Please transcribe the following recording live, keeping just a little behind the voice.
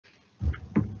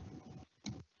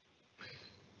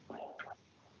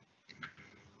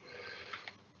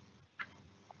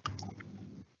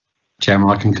Chairman,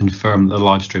 I can confirm the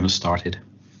live stream has started.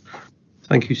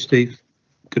 Thank you, Steve.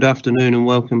 Good afternoon and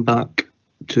welcome back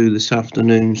to this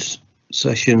afternoon's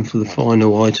session for the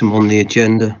final item on the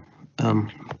agenda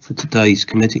for today's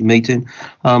committee meeting.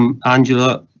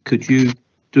 Angela, could you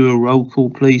do a roll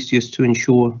call, please, just to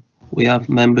ensure we have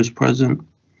members present?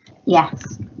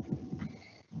 Yes.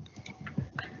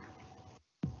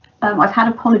 I've had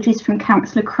apologies from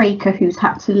Councillor Craker, who's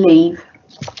had to leave.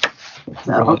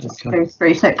 So Right, I'll just go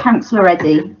through. So Councillor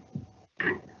Eddy.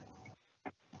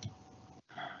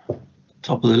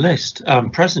 Top of the list.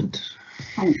 Present.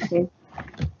 Thank you.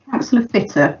 Councillor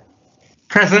Fitter.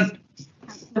 Present.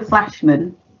 Councillor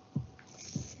Flashman.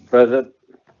 Present.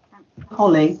 Councillor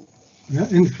Holly. Yeah,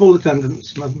 in full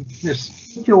attendance, madam.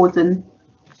 Yes. Jordan.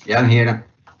 Yeah, I'm here.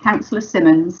 Councillor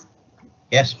Simmons.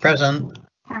 Yes, present.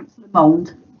 Councillor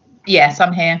Mould. Yes,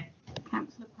 I'm here.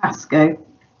 Councillor Pascoe.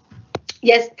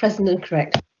 Yes, present and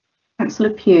correct. Councillor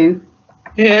Pugh.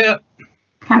 Yeah.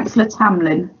 Councillor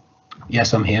Tamlin.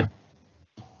 Yes, I'm here.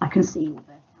 I can see you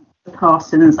there. Councillor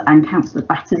Parsons and Councillor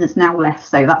Batters is now left,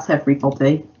 so that's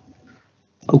everybody.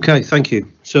 Okay, thank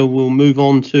you. So we'll move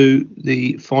on to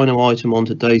the final item on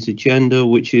today's agenda,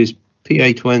 which is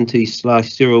PA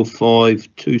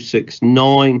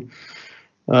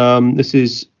 20/05269. This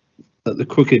is at the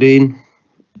Crooked Inn,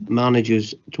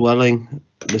 manager's dwelling,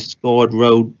 the Scard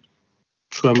Road,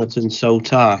 Tremerton,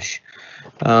 Saltash.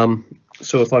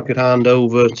 So if I could hand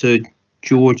over to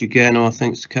George again, I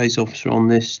think it's the case officer on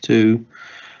this, to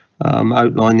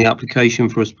outline the application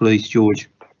for us, please, George.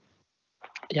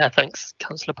 Yeah, thanks,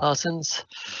 Councillor Parsons.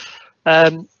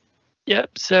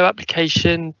 So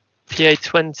application PA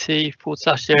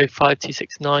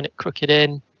 20/05269 at Crooked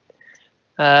Inn.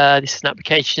 This is an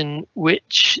application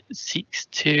which seeks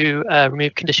to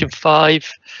remove condition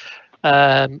 5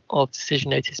 of decision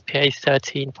notice PA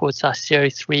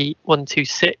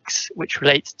 13/03126, which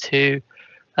relates to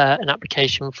an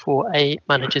application for a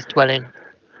manager's dwelling.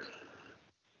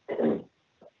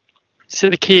 So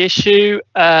the key issue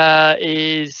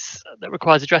is that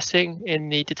requires addressing in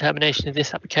the determination of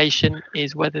this application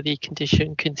is whether the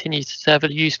condition continues to serve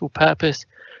a useful purpose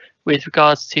with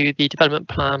regards to the development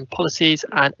plan policies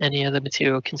and any other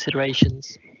material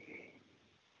considerations.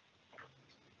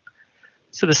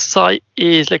 So the site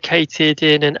is located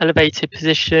in an elevated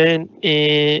position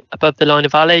above the line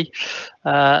of valley.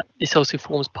 This also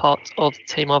forms part of the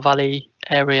Tamar Valley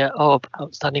area of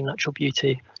outstanding natural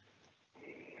beauty.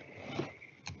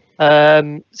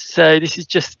 So this is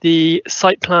just the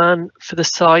site plan for the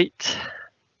site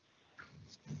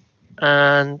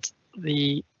and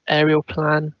the aerial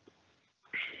plan.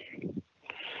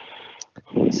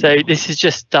 So this is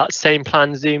just that same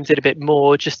plan zoomed in a bit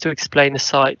more just to explain the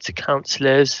site to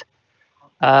councillors.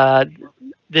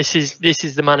 This is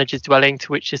the manager's dwelling to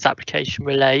which this application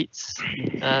relates,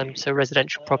 so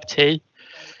residential property.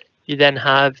 You then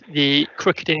have the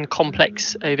Crooked Inn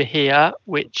complex over here,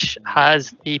 which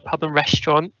has the pub and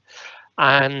restaurant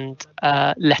and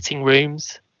letting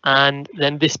rooms, and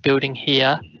then this building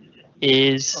here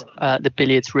is the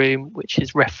billiards room, which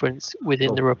is referenced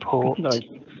within the report.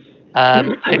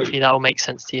 Hopefully that will make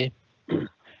sense to you.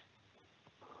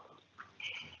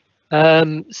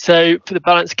 So for the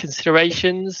balance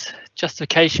considerations,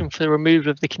 justification for the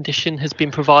removal of the condition has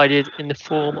been provided in the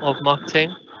form of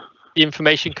marketing. The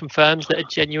information confirms that a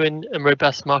genuine and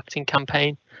robust marketing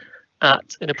campaign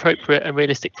at an appropriate and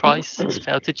realistic price has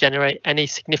failed to generate any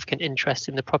significant interest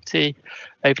in the property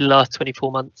over the last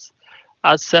 24 months.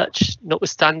 As such,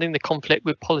 notwithstanding the conflict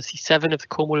with Policy 7 of the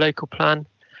Cornwall Local Plan,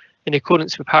 in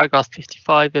accordance with paragraph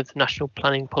 55 of the National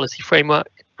Planning Policy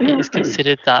Framework, it is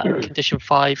considered that condition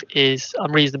 5 is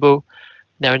unreasonable and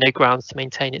there are no grounds to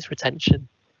maintain its retention.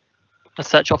 As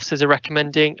such, officers are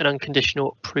recommending an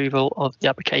unconditional approval of the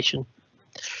application.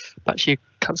 Back to you,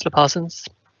 Councillor Parsons.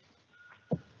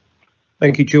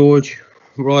 Thank you, George.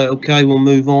 Right, okay, we'll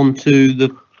move on to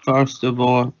the first of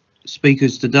our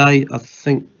speakers today. I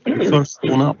think the first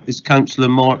one up is Councillor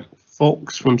Mark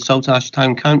Fox from Saltash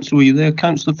Town Council. Are you there,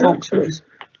 Councillor Fox, please?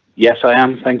 Yes, I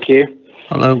am. Thank you.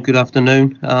 Hello, good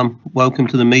afternoon. Welcome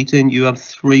to the meeting. You have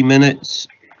 3 minutes,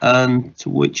 and to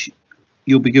which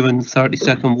you'll be given a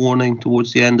 30-second warning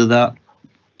towards the end of that.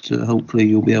 So hopefully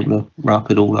you'll be able to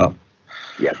wrap it all up.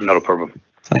 Yeah, not a problem.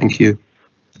 Thank you.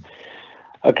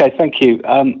 Okay, thank you.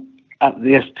 At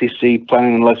the STC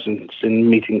Planning and Licensing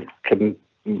meeting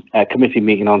committee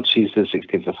meeting on Tuesday, the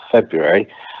 16th of February,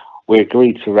 we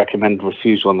agreed to recommend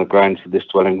refusal on the grounds that this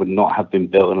dwelling would not have been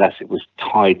built unless it was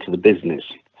tied to the business,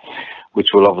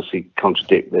 which will obviously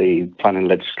contradict the planning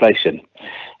legislation.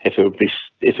 If it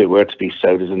were to be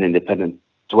sold as an independent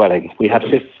dwelling. We had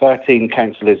 13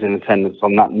 councillors in attendance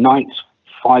on that night.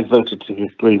 5 voted to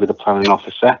agree with the planning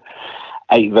officer.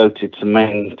 8 voted to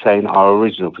maintain our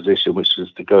original position, which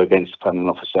was to go against the planning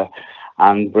officer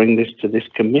and bring this to this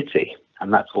committee.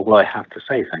 And that's all I have to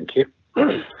say. Thank you.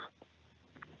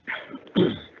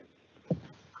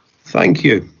 Thank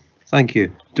you. Thank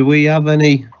you. Do we have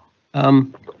any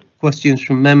questions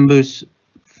from members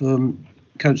from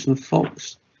Councillor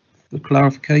Fox for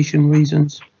clarification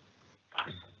reasons?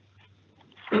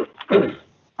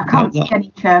 I can't see any,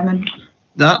 Chairman.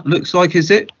 That looks like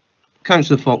is it.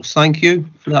 Councillor Fox, thank you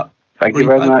for that. Thank you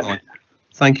very much.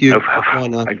 Thank you.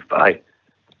 Thanks, bye.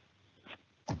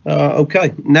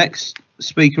 Okay, next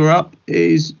speaker up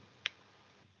is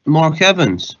Mark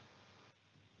Evans.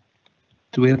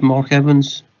 Do we have Mark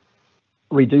Evans?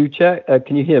 We do, Chair.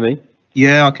 Can you hear me?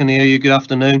 Yeah, I can hear you. Good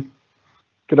afternoon.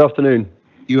 Good afternoon.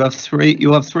 You have 3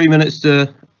 minutes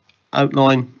to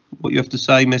outline what you have to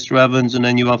say, Mr. Evans, and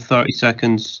then you have 30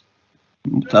 seconds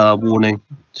warning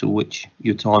to which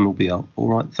your time will be up. All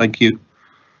right, thank you.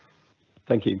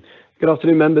 Thank you. Good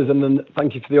afternoon, members, and then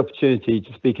thank you for the opportunity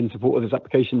to speak in support of this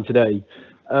application today.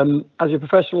 As your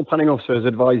professional planning officer has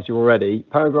advised you already,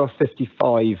 paragraph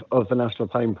 55 of the National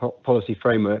Planning Policy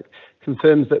Framework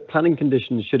confirms that planning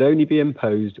conditions should only be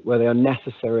imposed where they are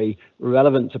necessary,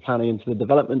 relevant to planning and to the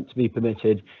development to be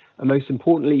permitted, and most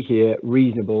importantly here,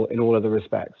 reasonable in all other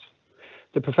respects.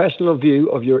 The professional view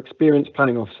of your experienced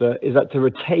planning officer is that to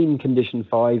retain condition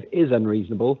 5 is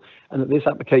unreasonable, and that this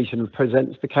application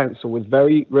presents the council with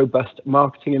very robust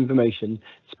marketing information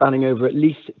spanning over at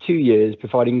least 2 years,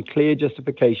 providing clear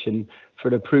justification for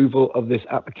an approval of this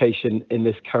application in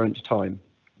this current time.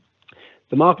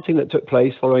 The marketing that took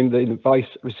place following the advice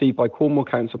received by Cornwall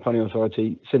Council Planning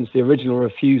Authority since the original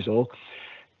refusal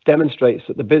demonstrates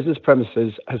that the business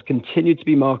premises has continued to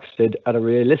be marketed at a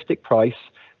realistic price,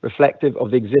 reflective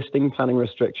of the existing planning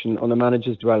restriction on the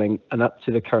manager's dwelling and up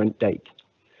to the current date.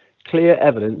 Clear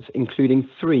evidence, including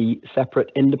 3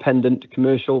 separate independent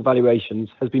commercial valuations,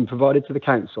 has been provided to the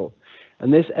council,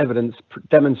 and this evidence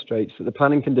demonstrates that the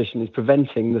planning condition is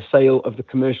preventing the sale of the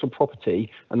commercial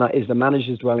property, and that is the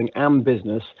manager's dwelling and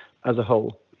business as a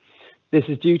whole. This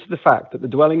is due to the fact that the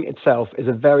dwelling itself is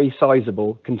a very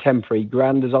sizable, contemporary,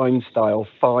 grand design style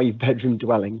 5-bedroom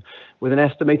dwelling with an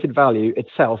estimated value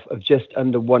itself of just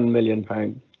under £1 million.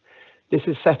 This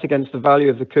is set against the value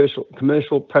of the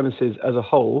commercial premises as a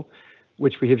whole,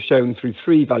 which we have shown through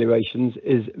 3 valuations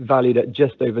is valued at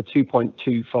just over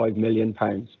 £2.25 million.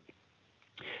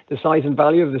 The size and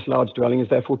value of this large dwelling is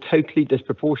therefore totally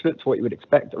disproportionate to what you would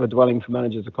expect of a dwelling for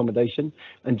manager's accommodation,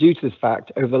 and due to this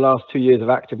fact, over the last 2 years of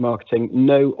active marketing,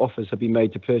 no offers have been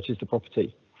made to purchase the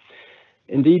property.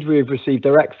 Indeed, we have received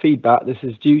direct feedback. This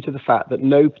is due to the fact that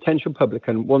no potential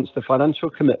publican wants the financial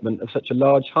commitment of such a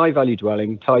large, high-value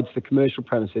dwelling tied to the commercial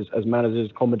premises as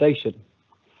manager's accommodation.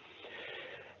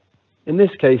 In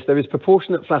this case, there is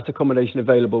proportionate flat accommodation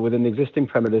available within the existing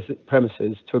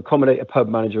premises to accommodate a pub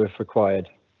manager if required.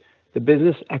 The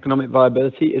business economic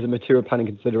viability is a material planning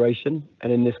consideration,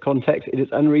 and in this context, it is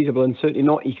unreasonable and certainly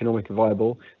not economically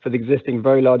viable for the existing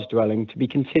very large dwelling to be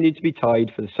continued to be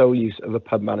tied for the sole use of a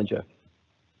pub manager.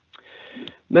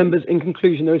 Members, in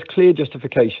conclusion, there is clear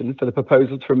justification for the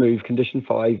proposal to remove condition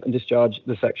 5 and discharge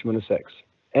the section 106.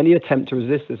 Any attempt to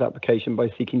resist this application by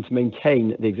seeking to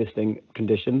maintain the existing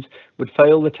conditions would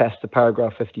fail the test of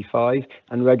paragraph 55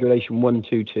 and regulation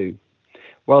 122.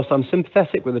 Whilst I'm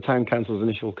sympathetic with the Town Council's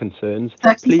initial concerns,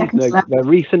 please note their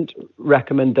recent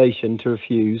recommendation to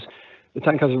refuse. The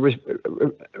Town Council's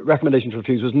recommendation to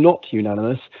refuse was not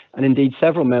unanimous, and indeed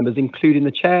several members, including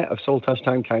the Chair of Saltash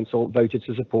Town Council, voted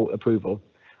to support approval.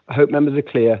 I hope members are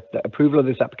clear that approval of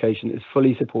this application is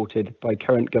fully supported by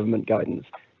current government guidance.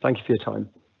 Thank you for your time.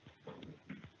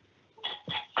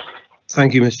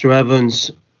 Thank you, Mr.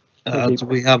 Evans. Do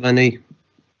we have any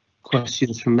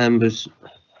questions from members?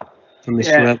 From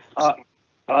Mr. Evans?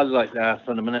 I'd like to ask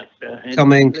in a minute.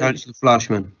 Come in, Councillor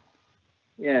Flashman.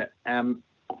 Yeah,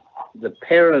 the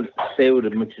parent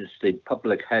building, which is the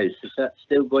public house, is that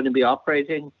still going to be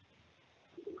operating?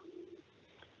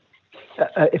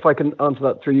 If I can answer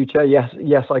that through you, Chair,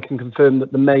 yes, I can confirm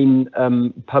that the main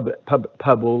pub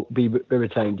will be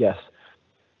retained, yes.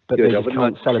 But they just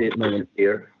can't sell it at the moment.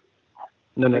 Here.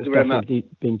 No, it's definitely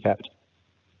being kept.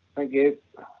 Thank you.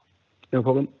 No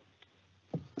problem.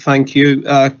 Thank you.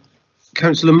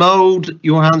 Councillor Mould,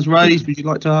 your hand's raised. Would you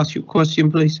like to ask your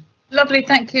question, please? Lovely,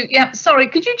 thank you. Yeah, sorry,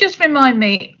 could you just remind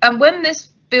me, when this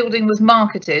building was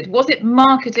it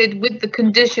marketed with the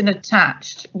condition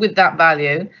attached with that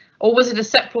value, or was it a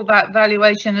separate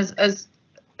valuation as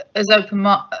open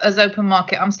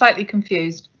market? I'm slightly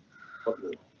confused.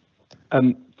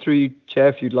 Through you, Chair,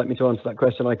 if you'd like me to answer that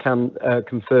question, I can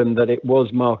confirm that it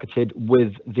was marketed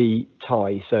with the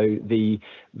tie, so the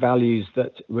values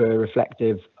that were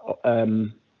reflective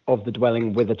of the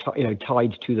dwelling with a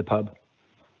tied to the pub.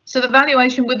 So the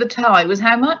valuation with the tie was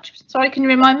how much? Sorry, can you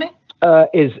remind me?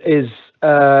 It's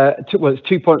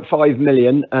 2.5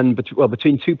 million and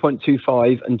between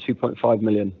 2.25 and 2.5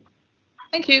 million.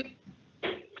 Thank you.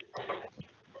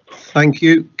 Thank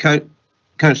you.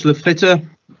 Councillor Fitter,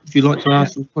 would you like to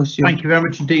ask a question? Thank you very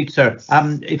much indeed, sir.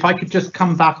 If I could just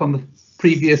come back on the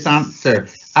previous answer.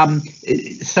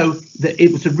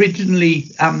 It was originally,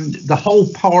 the whole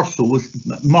parcel was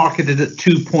marketed at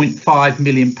 £2.5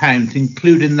 million,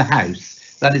 including the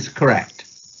house. That is correct?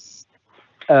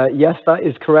 Yes, that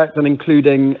is correct, and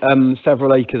including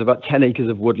several acres, about 10 acres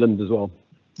of woodland as well.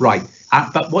 Right,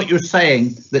 but what you're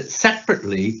saying, that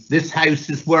separately, this house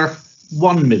is worth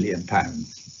 £1 million?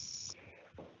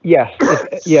 Yes,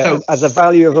 as a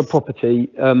value of a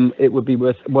property, it would be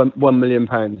worth £1 million,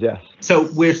 yes. So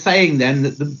we're saying then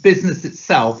that the business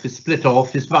itself is split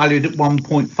off, is valued at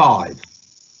 1.5?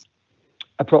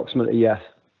 Approximately, yes.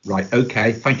 Right,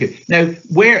 okay, thank you. Now,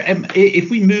 where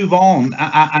if we move on,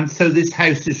 and so this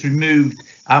house is removed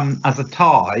as a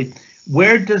tie,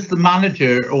 where does the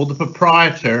manager or the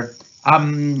proprietor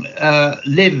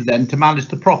live then to manage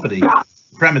the property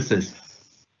premises?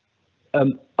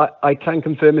 I can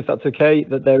confirm, if that's okay,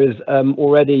 that there is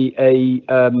already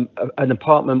an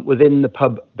apartment within the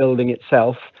pub building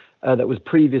itself that was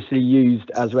previously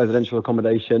used as residential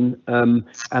accommodation,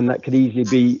 and that could easily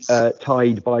be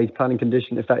tied by planning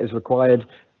condition if that is required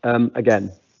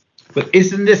again. But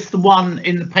isn't this the one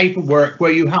in the paperwork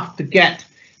where you have to get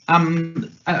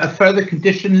a further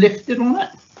condition lifted on it?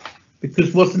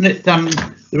 Because wasn't it, there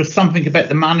was something about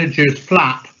the manager's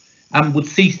flat would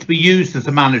cease to be used as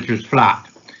a manager's flat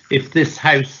if this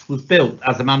house was built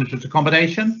as a manager's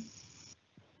accommodation?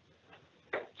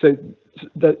 So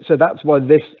that's why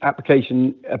this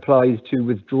application applies to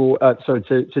withdraw,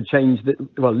 to change,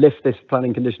 lift this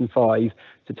planning condition 5,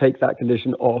 to take that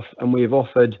condition off, and we have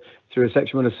offered through a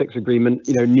Section 106 agreement,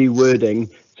 new wording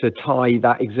to tie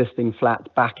that existing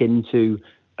flat back into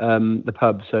the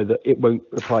pub so that it won't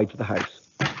apply to the house.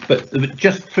 But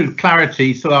just for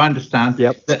clarity, so I understand,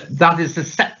 yep, that is a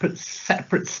separate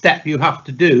step you have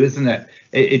to do, isn't it?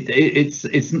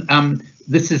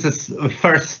 This is a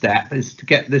first step, is to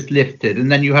get this lifted,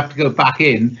 and then you have to go back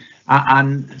in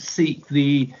and seek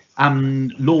the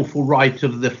lawful right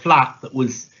of the flat that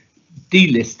was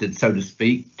delisted, so to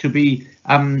speak, to be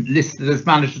listed as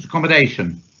manager's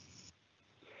accommodation.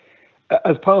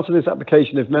 As part of this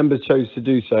application, if members chose to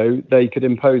do so, they could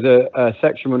impose a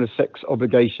Section 106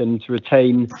 obligation to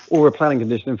retain, or a planning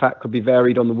condition, in fact, could be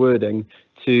varied on the wording,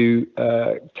 to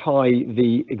tie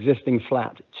the existing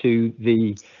flat to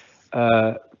the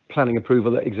planning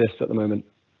approval that exists at the moment.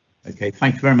 Okay,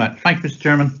 thank you very much. Thank you, Mr.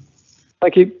 Chairman.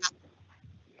 Thank you.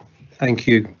 Thank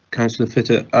you, Councillor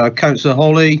Fitter. Councillor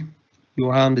Holly,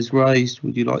 your hand is raised.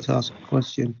 Would you like to ask a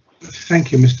question?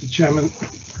 Thank you, Mr. Chairman.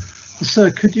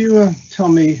 Sir, could you tell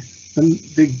me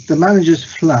the manager's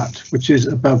flat, which is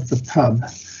above the pub,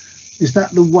 is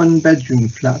that the one-bedroom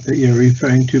flat that you're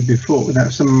referring to before,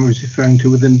 that someone was referring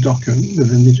to within the document,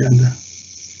 within the agenda?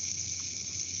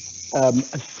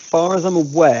 As far as I'm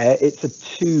aware, it's a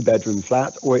 2-bedroom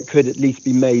flat, or it could at least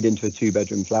be made into a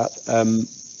 2-bedroom flat.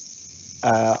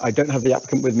 I don't have the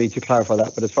applicant with me to clarify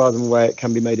that, but as far as I'm aware, it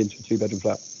can be made into a 2-bedroom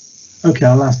flat. Okay,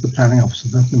 I'll ask the planning officer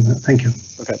that in a minute. Thank you.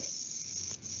 Okay.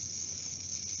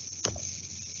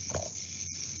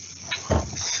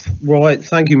 Right,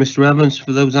 thank you, Mr. Evans,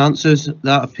 for those answers.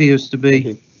 That appears to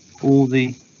be all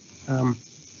the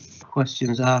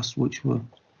questions asked which were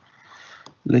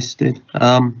listed.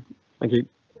 Thank you.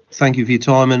 Thank you for your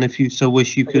time, and if you so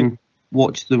wish, you can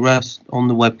watch the rest on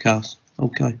the webcast.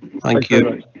 Okay, thank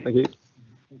you. Thank you.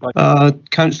 Bye.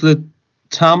 Councillor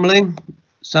Tamling,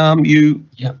 Sam, you're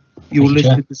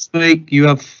listed to speak. You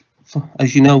have,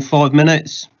 as you know, 5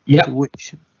 minutes. Yeah.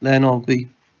 Which then I'll be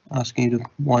asking you to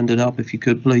wind it up if you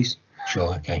could, please.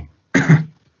 Sure, okay.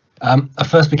 I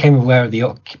first became aware of the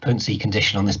occupancy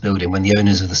condition on this building when the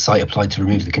owners of the site applied to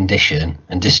remove the condition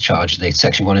and discharge the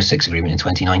Section 106 agreement in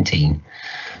 2019.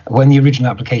 When the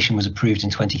original application was approved in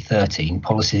 2013,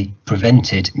 policy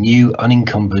prevented new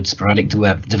unencumbered sporadic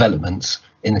developments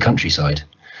in the countryside.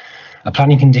 A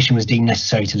planning condition was deemed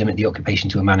necessary to limit the occupation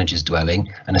to a manager's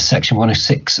dwelling, and a Section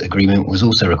 106 agreement was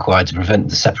also required to prevent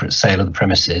the separate sale of the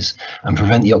premises and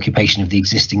prevent the occupation of the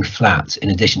existing flat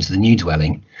in addition to the new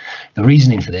dwelling. The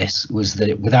reasoning for this was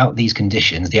that without these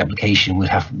conditions, the application would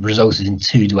have resulted in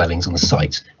 2 dwellings on the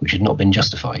site, which had not been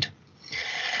justified.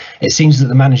 It seems that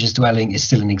the manager's dwelling is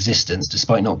still in existence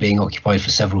despite not being occupied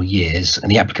for several years,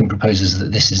 and the applicant proposes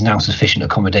that this is now sufficient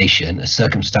accommodation as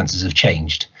circumstances have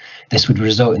changed. This would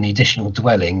result in the additional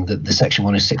dwelling that the Section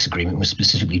 106 agreement was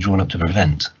specifically drawn up to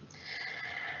prevent.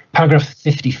 Paragraph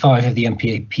 55 of the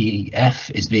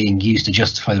MPPF is being used to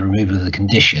justify the removal of the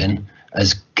condition,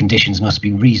 as conditions must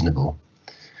be reasonable.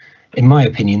 In my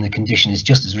opinion, the condition is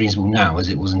just as reasonable now as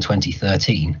it was in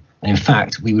 2013, and in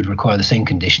fact, we would require the same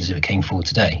conditions if it came forward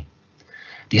today.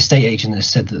 The estate agent has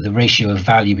said that the ratio of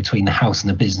value between the house and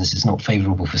the business is not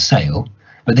favourable for sale,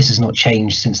 but this has not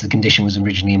changed since the condition was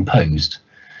originally imposed.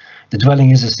 The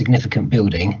dwelling is a significant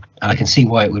building, and I can see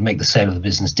why it would make the sale of the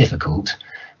business difficult,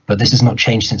 but this has not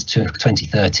changed since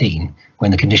 2013,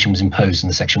 when the condition was imposed and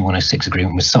the Section 106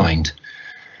 agreement was signed.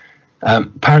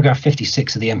 Paragraph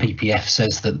 56 of the MPPF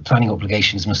says that planning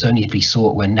obligations must only be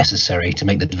sought when necessary to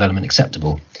make the development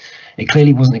acceptable. It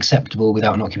clearly wasn't acceptable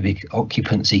without an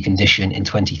occupancy condition in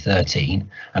 2013,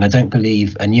 and I don't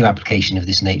believe a new application of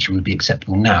this nature would be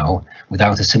acceptable now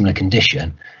without a similar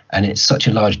condition, and it's such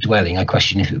a large dwelling, I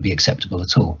question if it would be acceptable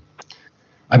at all.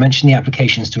 I mentioned the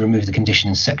applications to remove the condition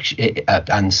in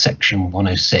Section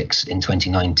 106 in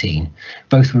 2019.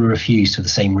 Both were refused for the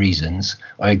same reasons.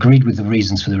 I agreed with the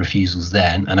reasons for the refusals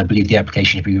then, and I believe the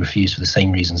application should be refused for the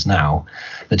same reasons now.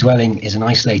 The dwelling is in an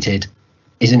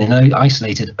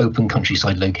isolated open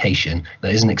countryside location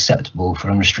that isn't acceptable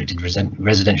for unrestricted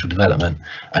residential development,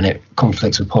 and it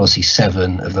conflicts with policy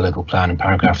 7 of the local plan and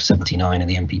paragraph 79 of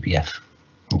the MPPF.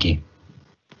 Thank you.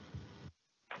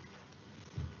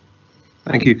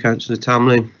 Thank you, Councillor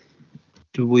Tamlin.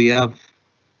 Do we have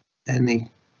any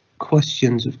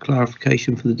questions of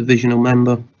clarification for the divisional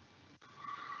member?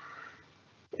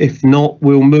 If not,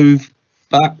 we'll move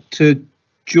back to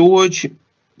George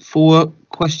for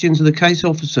questions of the case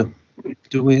officer.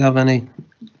 Do we have any?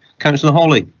 Councillor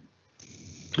Holly,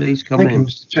 please come in. Thank you,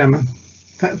 Mr. Chairman.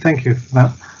 Thank you for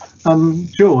that.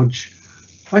 George,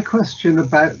 my question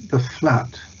about the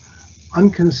flat. I'm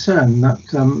concerned that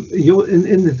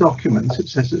in the documents it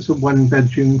says it's a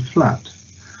 1-bedroom flat.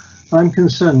 I'm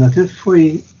concerned that if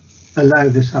we allow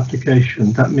this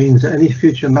application, that means that any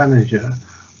future manager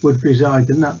would reside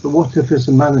in that. But what if there's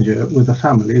a manager with a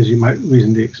family, as you might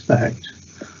reasonably expect?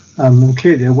 And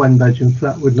clearly a 1-bedroom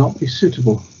flat would not be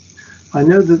suitable. I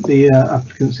know that the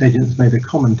applicant's agents made a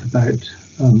comment about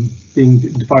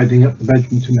dividing up the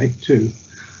bedroom to make 2,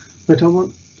 but I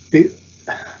want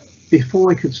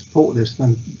before I could support this,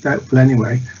 and I'm doubtful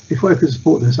anyway, before I could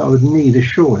support this, I would need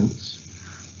assurance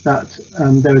that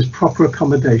there is proper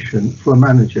accommodation for a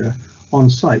manager on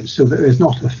site, so that there is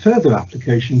not a further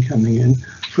application coming in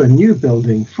for a new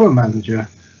building for a manager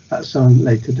at some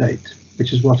later date,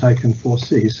 which is what I can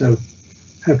foresee. So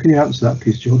how can you answer that,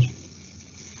 please, George?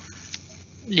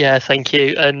 Yeah, thank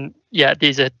you. And yeah,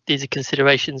 these are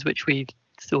considerations which we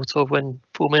thought of when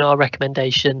forming our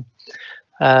recommendation.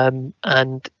 And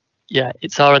yeah,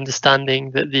 it's our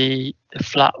understanding that the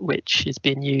flat which is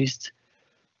being used,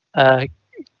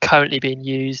 currently being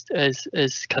used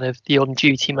as kind of the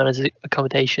on-duty manager's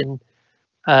accommodation,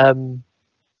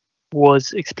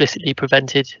 was explicitly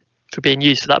prevented from being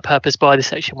used for that purpose by the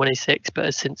Section 106, but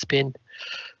has since been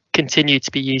continued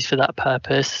to be used for that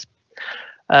purpose.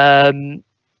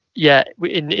 Yeah,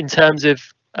 in terms of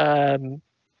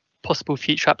possible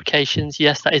future applications,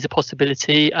 yes, that is a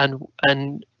possibility, and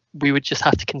we would just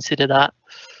have to consider that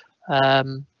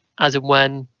as and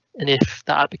when and if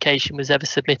that application was ever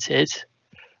submitted.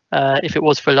 If it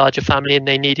was for a larger family and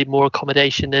they needed more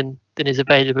accommodation than is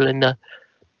available in the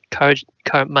current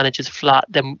manager's flat,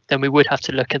 then we would have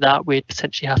to look at that. We'd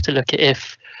potentially have to look at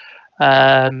if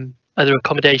other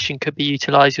accommodation could be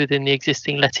utilised within the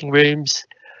existing letting rooms,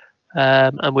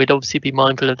 and we'd obviously be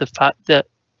mindful of the fact that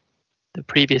the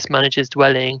previous manager's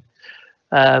dwelling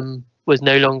was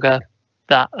no longer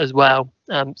that as well.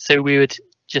 So we would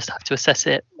just have to assess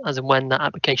it as and when that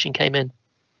application came in.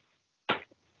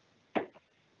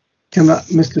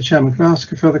 Mr. Chairman, can I ask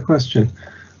a further question?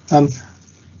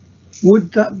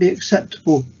 Would that be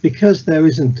acceptable because there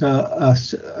isn't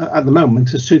at the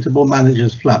moment a suitable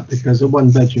manager's flat, because a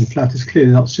 1-bedroom flat is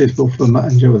clearly not suitable for a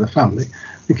manager with a family?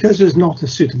 Because there's not a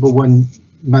suitable one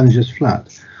manager's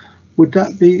flat, would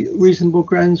that be reasonable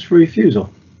grounds for refusal?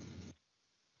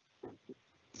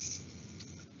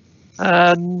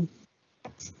 I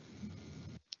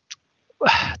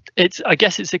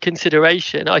guess it's a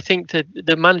consideration. I think that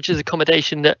the manager's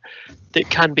accommodation that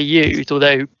can be used,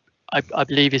 although I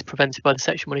believe is prevented by the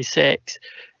Section 106,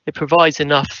 it provides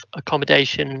enough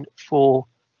accommodation for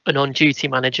an on-duty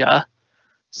manager.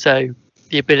 So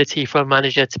the ability for a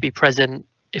manager to be present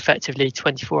effectively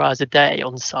 24 hours a day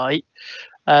on site.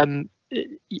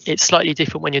 it's slightly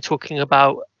different when you're talking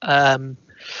about a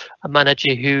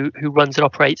manager who runs and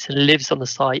operates and lives on the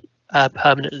site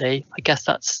permanently. I guess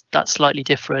that's slightly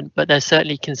different, but there's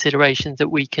certainly considerations that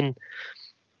we can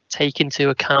take into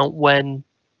account when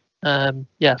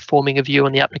forming a view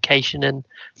on the application and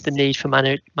the need for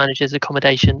managers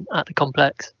accommodation at the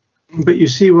complex. But you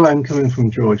see where I'm coming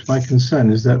from, George. My concern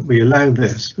is that we allow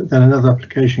this, but then another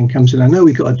application comes in. I know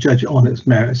we've got to judge it on its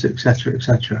merits, etc.,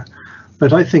 etc.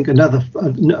 But I think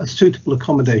a suitable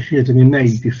accommodation had to be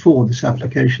made before this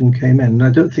application came in. And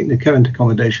I don't think the current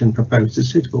accommodation proposed is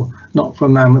suitable, not for a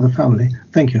man with a family.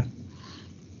 Thank you.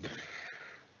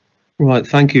 Right,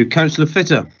 thank you. Councillor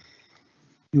Fitter,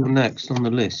 you're next on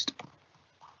the list.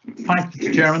 Thank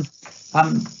you, Chairman.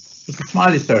 Mr.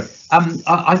 Smiley, sir.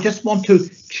 I just want to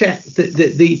check that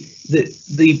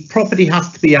the property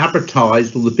has to be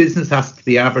advertised, or the business has to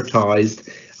be advertised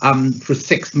for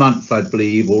 6 months, I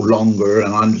believe, or longer.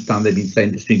 And I understand they've been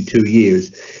saying between 2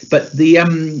 years. But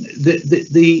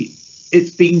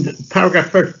it's been,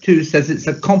 paragraph 32 says it's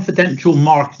a confidential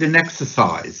marketing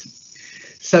exercise.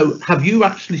 So have you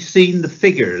actually seen the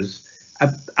figures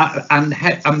and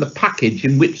the package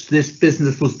in which this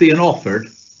business was being offered?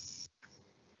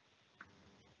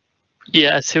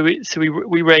 Yeah, so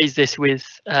we raised this with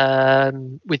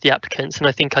the applicants, and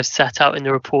I think I've set out in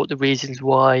the report the reasons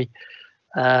why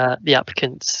the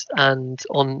applicants, and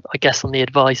on the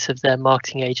advice of their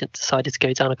marketing agent, decided to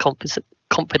go down a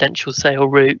confidential sale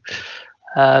route.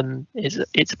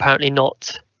 It's apparently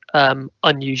not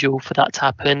unusual for that to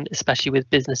happen, especially with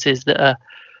businesses that are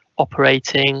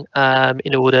operating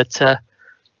in order to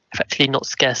effectively not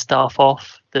scare staff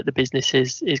off that the business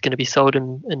is going to be sold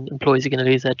and employees are going to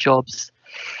lose their jobs,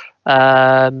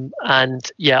 and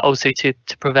also to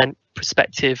prevent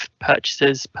prospective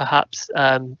purchasers perhaps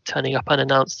turning up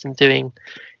unannounced and doing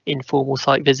informal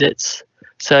site visits.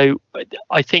 So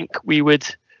I think we would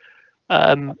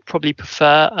probably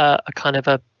prefer a kind of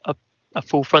a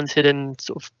full-fronted and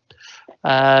sort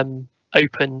of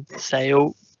open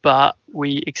sale, but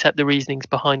we accept the reasonings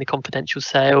behind the confidential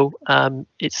sale.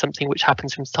 It's something which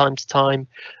happens from time to time.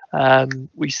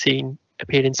 We've seen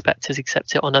appeal inspectors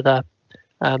accept it on other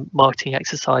marketing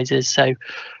exercises. So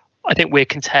I think we're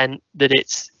content that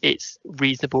it's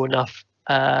reasonable enough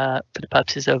for the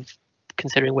purposes of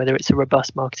considering whether it's a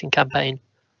robust marketing campaign.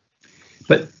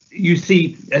 But you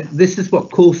see, this is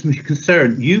what caused me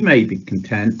concern. You may be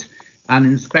content, and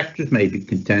inspectors may be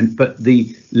content, but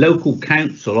the local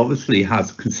council obviously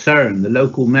has concern. The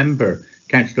local member,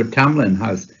 Councillor Tamlin,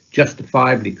 has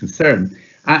justifiably concern.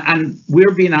 And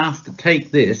we're being asked to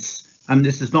take this, and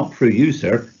this is not through you,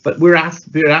 sir, but we're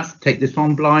asked to take this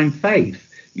on blind faith.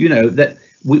 You know, that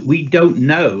we don't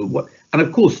know what, and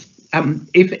of course,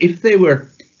 if they were,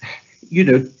 you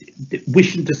know,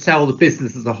 wishing to sell the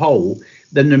business as a whole,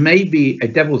 then there may be a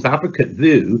devil's advocate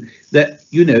view that,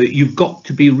 you know, you've got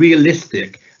to be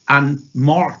realistic and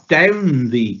mark down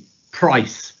the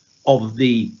price of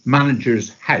the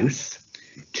manager's house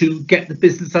to get the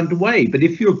business underway. But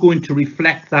if you're going to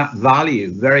reflect that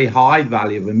value, very high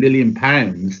value of £1 million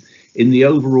in the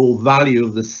overall value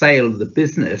of the sale of the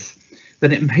business,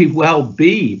 then it may well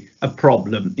be a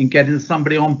problem in getting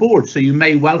somebody on board. So you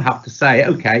may well have to say,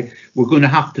 okay, we're going to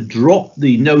have to drop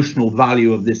the notional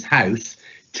value of this house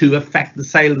to affect the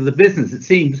sale of the business. It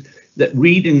seems that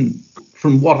reading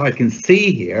from what I can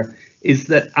see here is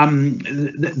that and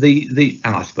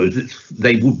I suppose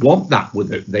they would want that,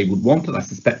 they would want it, I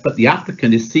suspect, but the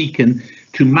applicant is seeking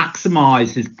to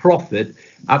maximise his profit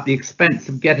at the expense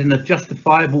of getting a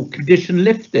justifiable condition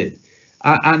lifted.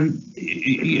 And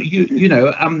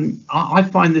I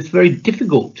find this very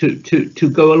difficult to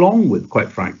go along with,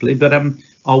 quite frankly. But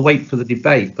I'll wait for the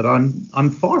debate. But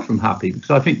I'm far from happy, because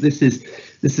I think this is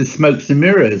smokes and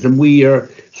mirrors, and we are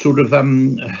sort of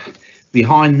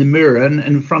behind the mirror and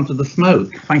in front of the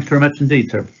smoke. Thanks very much indeed,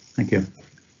 sir. Thank you.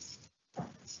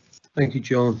 Thank you,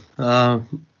 John.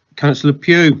 Councillor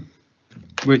Pugh,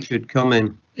 Richard, come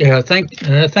in. Yeah, thank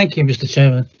you, Mr.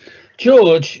 Chairman.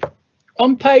 George,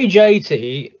 on page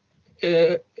 80,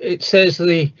 it says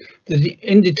the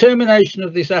indetermination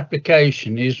of this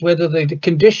application is whether the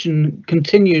condition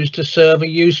continues to serve a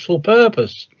useful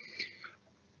purpose.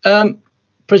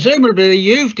 Presumably,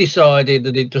 you've decided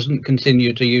that it doesn't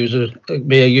continue to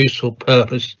be a useful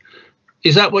purpose.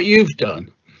 Is that what you've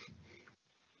done?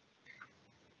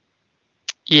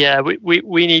 Yeah,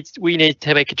 we need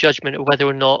to make a judgment of whether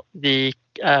or not the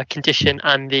condition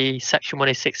and the Section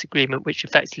 106 agreement, which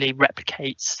effectively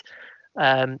replicates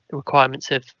the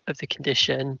requirements of the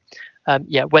condition,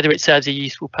 whether it serves a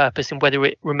useful purpose and whether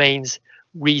it remains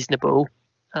reasonable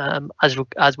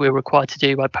as we're required to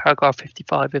do by paragraph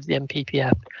 55 of the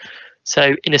MPPF.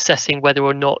 So in assessing whether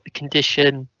or not the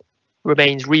condition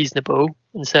remains reasonable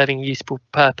and serving a useful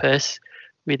purpose,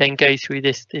 we then go through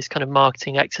this kind of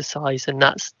marketing exercise, and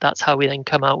that's how we then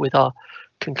come out with our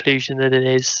conclusion that it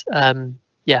is no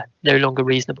longer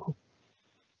reasonable.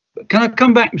 Can I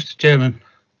come back, Mr. Chairman?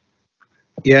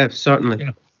 Yeah, certainly.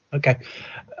 Yeah. Okay.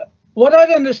 What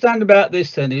I understand about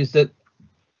this then is that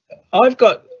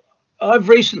I've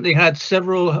recently had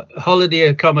several holiday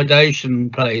accommodation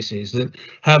places that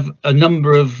have a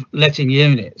number of letting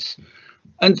units,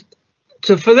 and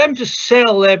for them to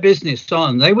sell their business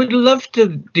on, they would love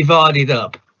to divide it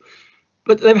up,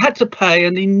 but they've had to pay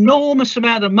an enormous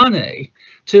amount of money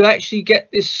to actually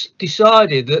get this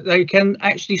decided that they can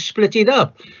actually split it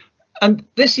up. And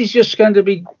this is just going to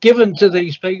be given to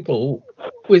these people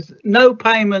with no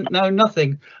payment, no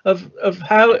nothing of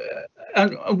how,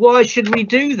 and why should we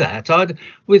do that?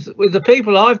 With the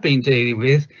people I've been dealing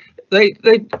with, they're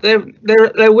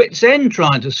at their wits' end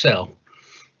trying to sell.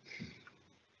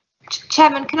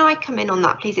 Chairman, can I come in on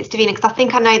that, please? It's Davina, because I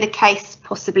think I know the case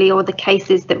possibly, or the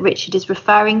cases that Richard is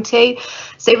referring to.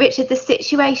 So, Richard, the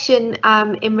situation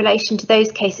in relation to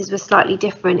those cases was slightly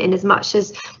different in as much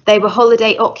as they were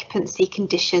holiday occupancy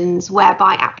conditions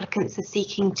whereby applicants are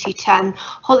seeking to turn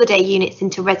holiday units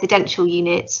into residential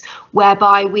units,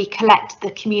 whereby we collect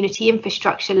the community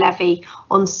infrastructure levy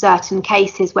on certain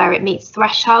cases where it meets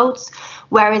thresholds,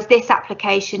 whereas this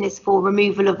application is for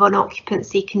removal of an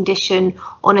occupancy condition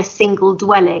on a single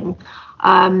dwelling.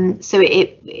 So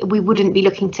we wouldn't be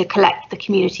looking to collect the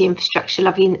community infrastructure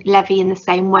levy in the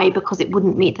same way because it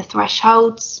wouldn't meet the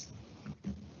thresholds.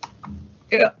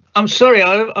 Yeah, I'm sorry,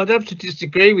 I'd have to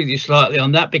disagree with you slightly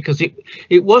on that, because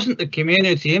it wasn't the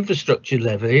community infrastructure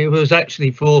levy, it was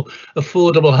actually for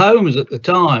affordable homes at the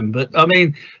time. But I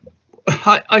mean,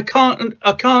 I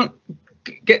can't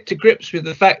get to grips with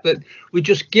the fact that we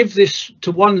just give this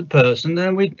to one person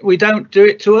and we don't do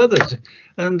it to others.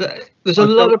 And there's a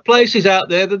lot of places out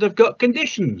there that have got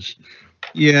conditions.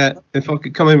 Yeah, if I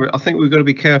could come in, I think we've got to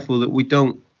be careful that we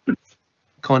don't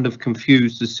kind of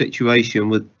confuse the situation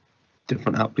with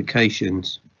different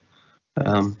applications.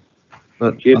 But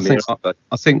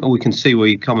I think we can see where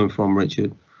you're coming from,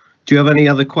 Richard. Do you have any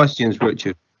other questions,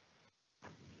 Richard?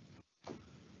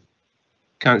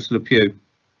 Councillor Pugh.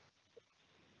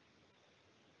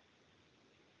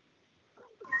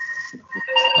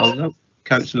 Oh, no.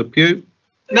 Councillor Pugh.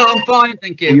 No, I'm fine,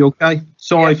 thank you. Are you okay?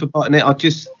 Sorry for butting it. I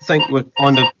just think we're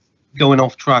kind of going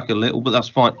off track a little, but that's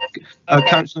fine.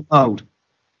 Councillor Mould.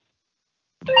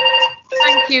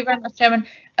 Thank you very much, Chairman.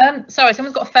 Sorry,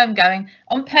 someone's got a phone going.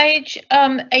 On page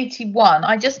 81,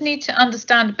 I just need to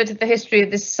understand a bit of the history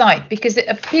of this site, because it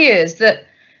appears that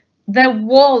there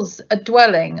was a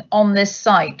dwelling on this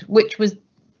site which was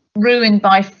ruined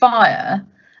by fire,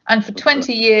 and for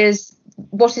 20 years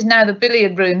what is now the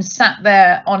billiard room sat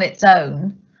there on its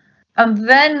own. And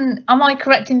then, am I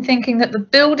correct in thinking that the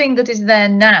building that is there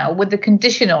now with the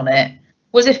condition on it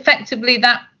was effectively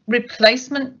that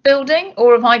replacement building,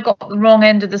 or have I got the wrong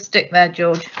end of the stick there,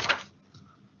 George?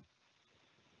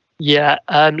 Yeah,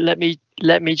 let me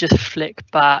just flick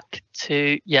back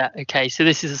to, yeah, okay, so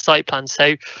this is a site plan.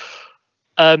 So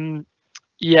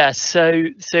yeah, so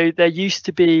there used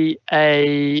to be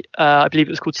a I believe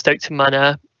it was called Stoketon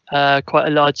Manor, quite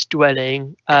a large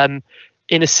dwelling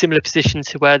in a similar position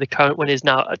to where the current one is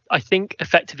now. I think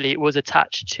effectively it was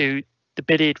attached to the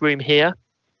billiard room here.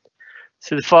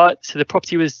 So the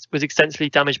property was extensively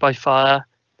damaged by fire.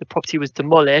 The property was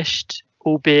demolished,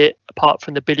 albeit apart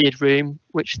from the billiard room,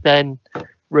 which then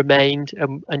remained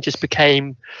and just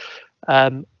became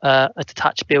a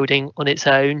detached building on its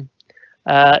own.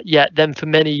 Yeah, then for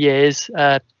many years,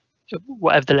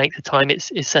 whatever the length of time it's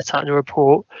set out in a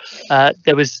report,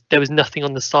 there was nothing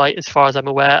on the site as far as I'm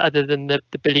aware, other than the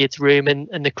billiards room,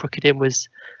 and the Crooked Inn was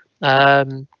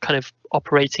kind of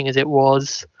operating as it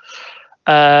was.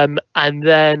 And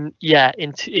then, yeah,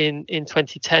 in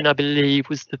 2010, I believe,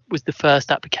 was the first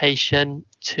application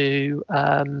to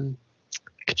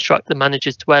construct the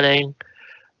manager's dwelling.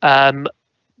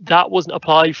 That wasn't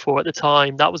applied for at the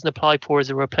time. That wasn't applied for as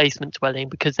a replacement dwelling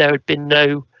because there had been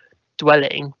no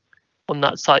dwelling on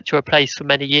that site to replace for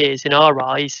many years. In our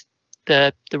eyes,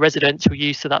 the residential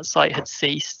use of that site had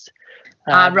ceased.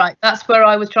 Right, that's where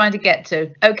I was trying to get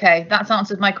to. Okay, that's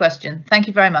answered my question. Thank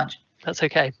you very much. That's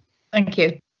okay. Thank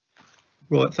you.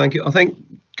 Right, thank you. I think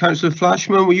Councillor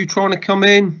Flashman, were you trying to come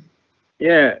in?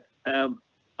 Yeah,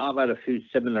 I've had a few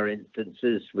similar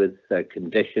instances with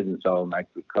conditions on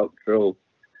agricultural,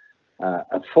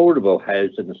 affordable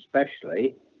housing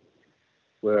especially,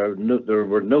 where there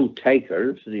were no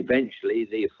takers, and eventually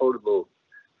the affordable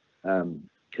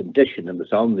condition that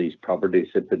was on these properties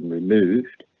had been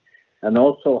removed, and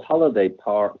also holiday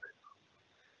park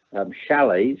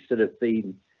chalets that have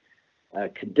been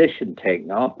condition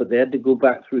taken off, but they had to go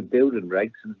back through building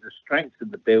regs and to strengthen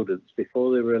the buildings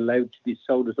before they were allowed to be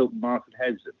sold as open market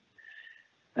housing.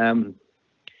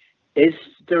 Is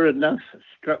there enough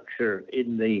structure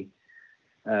in the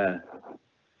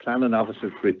planning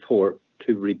officer's report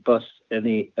to rebut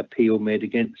any appeal made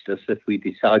against us if we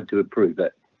decide to approve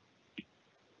it?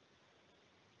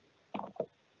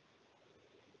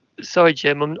 Sorry,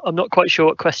 Jim, I'm not quite sure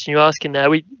what question you're asking there.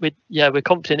 We're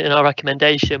confident in our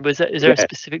recommendation. Is there a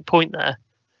specific point there?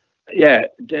 Yeah,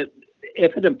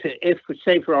 if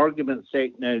say for argument's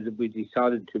sake now that we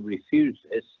decided to refuse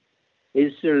this,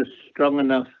 is there a strong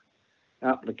enough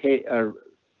a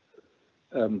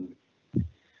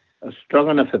strong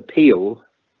enough appeal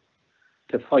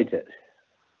to fight it?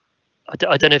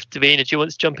 I don't know if Davina, do you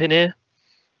want to jump in here?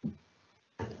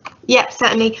 Yep,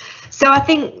 certainly. So I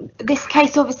think this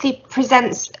case obviously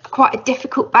presents quite a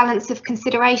difficult balance of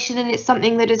consideration, and it's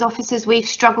something that as officers we've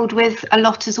struggled with a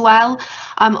lot as well.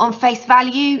 On face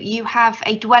value, you have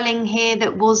a dwelling here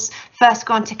that was first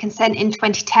granted consent in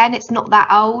 2010. It's not that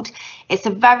old. It's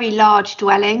a very large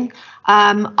dwelling.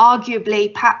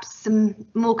 Arguably, perhaps some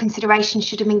more consideration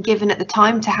should have been given at the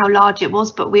time to how large it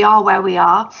was, but we are where we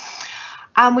are.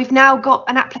 And we've now got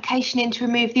an application in to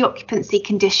remove the occupancy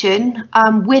condition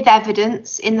with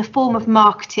evidence in the form of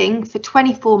marketing for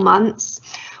 24 months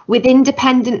with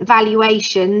independent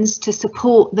valuations to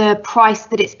support the price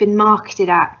that it's been marketed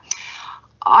at.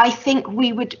 I think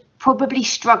we would probably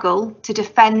struggle to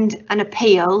defend an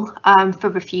appeal for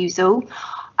refusal.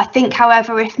 I think,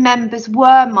 however, if members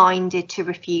were minded to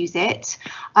refuse it,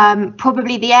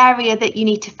 probably the area that you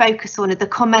need to focus on are the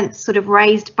comments sort of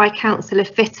raised by Councillor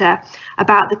Fitter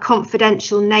about the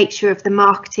confidential nature of the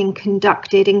marketing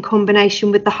conducted in combination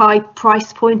with the high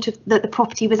price point that the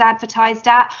property was advertised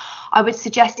at. I would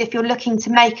suggest if you're looking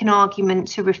to make an argument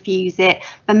to refuse it,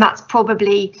 then that's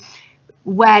probably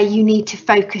where you need to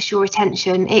focus your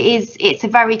attention. It's a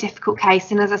very difficult case,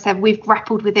 and as I said, we've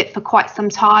grappled with it for quite some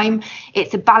time.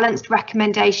 It's a balanced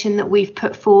recommendation that we've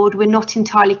put forward. We're not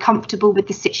entirely comfortable with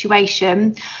the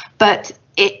situation, but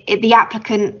the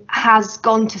applicant has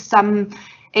gone to some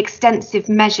extensive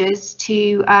measures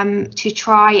to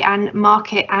try and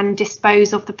market and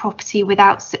dispose of the property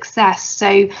without success.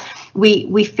 So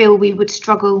we feel we would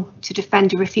struggle to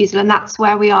defend a refusal, and that's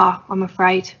where we are, I'm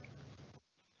afraid.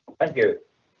 Thank you.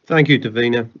 Thank you,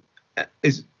 Davina.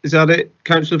 Is that it,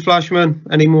 Councillor Flashman?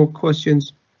 Any more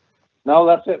questions? No,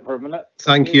 that's it for a minute.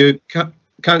 Thank you.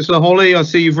 Councillor Holly, I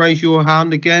see you've raised your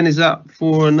hand again. Is that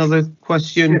for another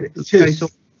question?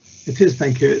 It is,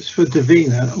 thank you. It's for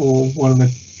Davina or one of the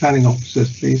planning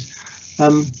officers, please.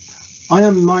 I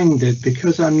am minded,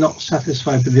 because I'm not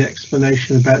satisfied with the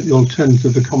explanation about the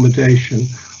alternative accommodation,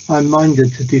 I'm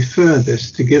minded to defer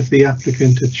this to give the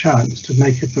applicant a chance to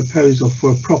make a proposal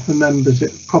for a proper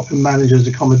manager's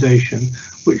accommodation,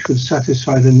 which would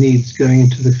satisfy the needs going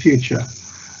into the future.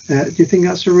 Do you think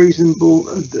that's a reasonable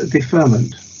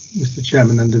deferment, Mr.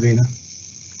 Chairman and Davina?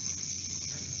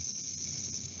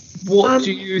 What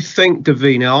do you think,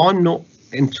 Davina? I'm not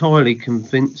entirely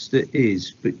convinced it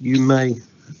is, but you may.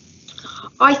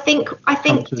 I think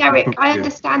Derek, I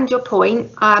understand your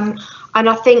point, and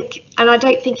I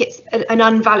don't think it's an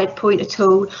invalid point at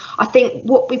all. I think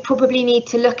what we probably need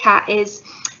to look at is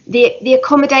the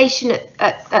accommodation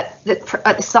at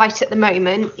the site at the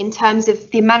moment, in terms of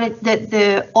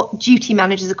the duty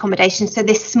manager's accommodation. So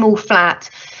this small flat,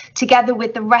 together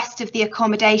with the rest of the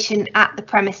accommodation at the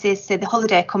premises, so the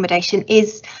holiday accommodation,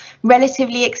 is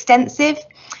relatively extensive.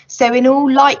 So in all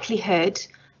likelihood,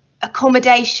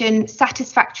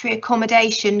 satisfactory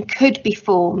accommodation could be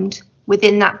formed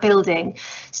within that building.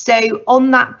 So on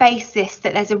that basis,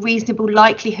 that there's a reasonable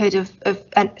likelihood of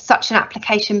such an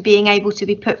application being able to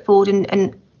be put forward,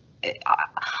 and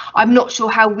I'm not sure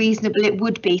how reasonable it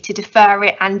would be to defer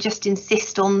it and just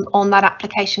insist on that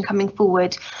application coming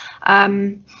forward.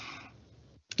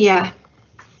 Yeah.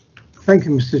 Thank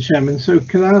you, Mr. Chairman. So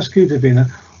can I ask you, Davina,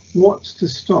 what's to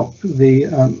stop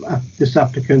this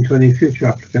applicant or any future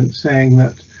applicant saying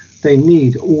that they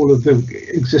need all of the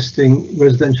existing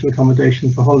residential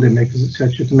accommodation for holidaymakers,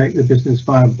 etc., to make the business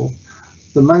viable?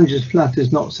 The manager's flat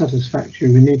is not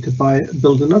satisfactory. We need to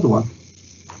build another one.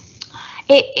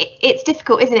 It's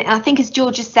difficult, isn't it? And I think, as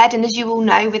George has said, and as you all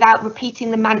know, without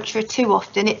repeating the mantra too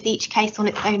often, it's each case on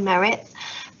its own merits.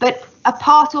 But a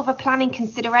part of a planning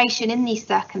consideration in these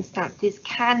circumstances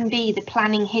can be the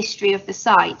planning history of the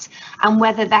site and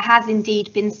whether there has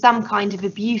indeed been some kind of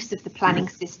abuse of the planning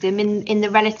system in the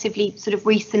relatively sort of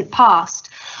recent past.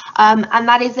 And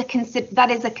that is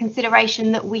a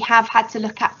consideration that we have had to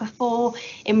look at before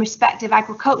in respect of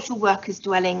agricultural workers'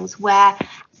 dwellings, where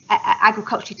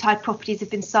agriculturally tied properties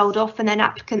have been sold off and then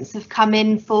applicants have come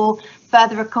in for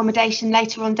further accommodation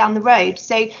later on down the road.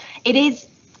 So it is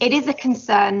a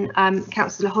concern,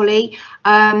 Councillor Holly,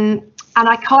 and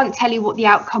I can't tell you what the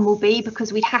outcome will be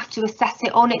because we'd have to assess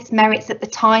it on its merits at the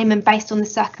time and based on the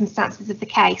circumstances of the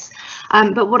case.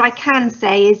 But what I can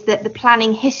say is that the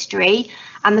planning history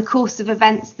and the course of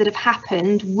events that have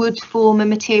happened would form a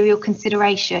material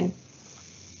consideration.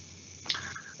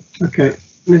 Okay,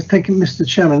 thank you, Mr.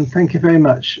 Chairman. Thank you very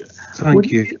much.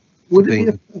 Thank you. Would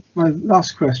it be, my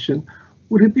last question,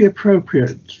 would it be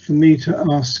appropriate for me to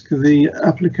ask the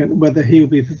applicant whether he will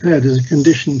be prepared as a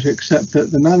condition to accept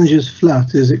that the manager's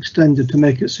flat is extended to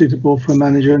make it suitable for a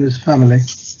manager and his family?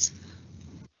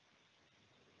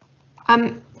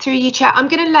 Through you, Chair, I'm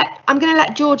going to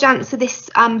let George answer this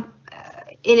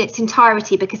in its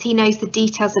entirety because he knows the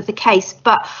details of the case.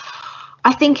 But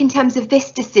I think in terms of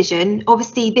this decision,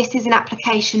 obviously this is an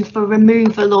application for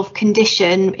removal of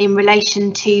condition in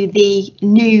relation to the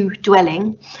new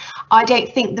dwelling. I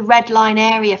don't think the red line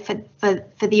area for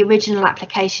the original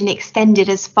application extended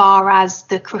as far as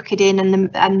the Crooked Inn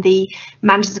and the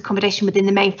manager's accommodation within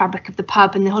the main fabric of the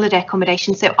pub and the holiday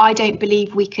accommodation. So I don't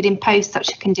believe we could impose such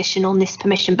a condition on this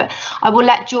permission. But I will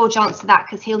let George answer that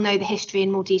because he'll know the history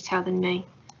in more detail than me.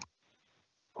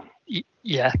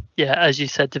 Yeah. As you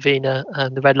said, Davina,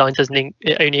 the red line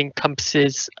it only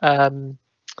encompasses the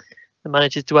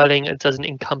manager's dwelling and doesn't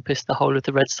encompass the whole of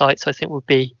the red site. So I think it would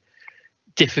be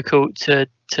difficult to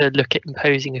look at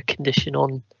imposing a condition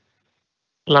on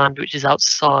land which is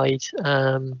outside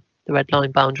the red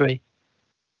line boundary.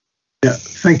 Yeah,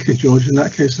 thank you, George. In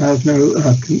that case, I have no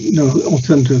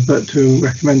alternative but to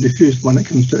recommend refusal when it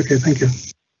comes to it. Okay, thank you.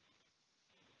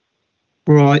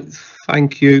 Right,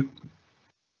 thank you.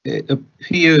 It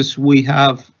appears we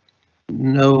have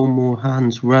no more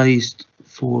hands raised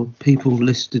for people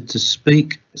listed to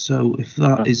speak. So if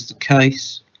that is the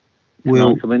case,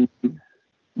 we'll go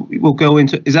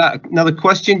into. Is that another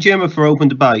question, Jim, or for open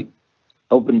debate?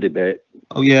 Open debate.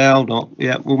 Oh yeah, hold on.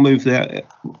 Yeah, we'll move there.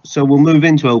 So we'll move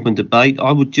into open debate.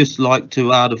 I would just like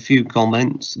to add a few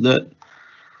comments that,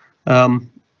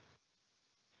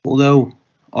 although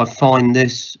I find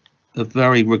this a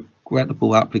very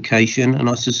regrettable application, and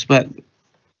I suspect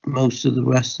most of the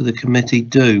rest of the committee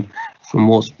do, from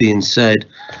what's being said,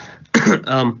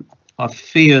 I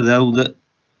fear though that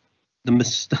the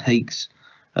mistakes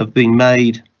have been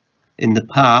made in the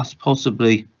past,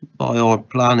 possibly by our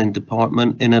planning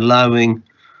department, in allowing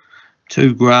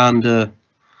too grand a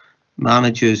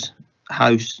manager's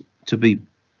house to be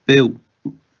built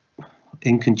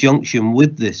in conjunction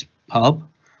with this pub.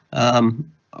 I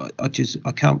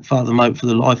can't fathom out for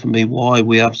the life of me why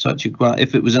we have such a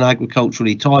if it was an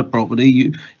agriculturally tied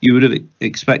property, you would have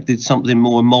expected something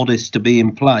more modest to be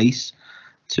in place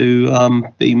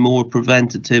to be more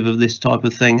preventative of this type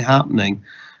of thing happening.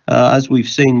 As we've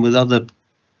seen with other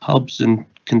pubs and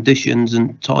conditions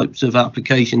and types of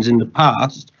applications in the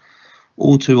past,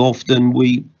 all too often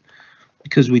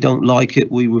because we don't like it,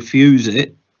 we refuse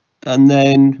it, and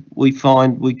then we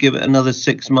find we give it another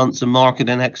 6 months of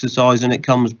marketing exercise and it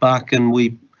comes back and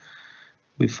we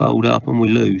fold up and we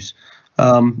lose.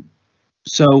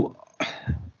 So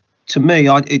to me,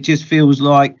 it just feels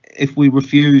like if we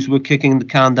refuse, we're kicking the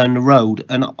can down the road.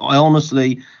 And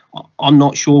I'm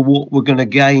not sure what we're going to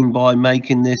gain by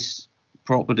making this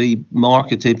property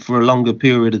marketed for a longer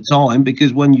period of time,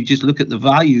 because when you just look at the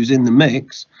values in the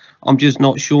mix, I'm just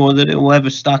not sure that it will ever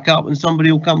stack up and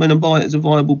somebody will come in and buy it as a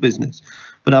viable business.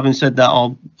 But having said that,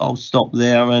 I'll stop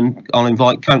there and I'll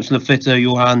invite Councillor Fitter.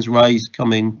 Your hands raised.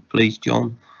 Come in, please,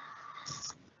 John.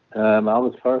 I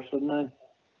was first, wasn't I?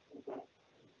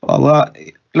 Well,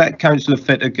 let Councillor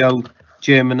Fitter go,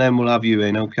 Jim, and then we'll have you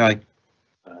in, okay?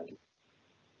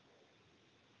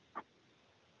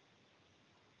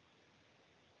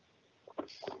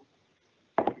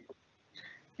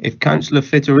 If Councillor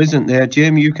Fitter isn't there,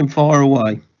 Jim, you can fire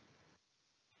away.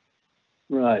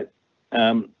 Right.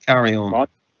 Carry on.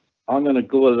 I'm going to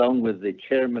go along with the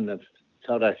chairman of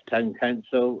Todash Town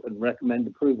Council and recommend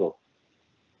approval.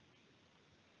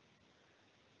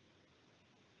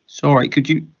 Sorry, could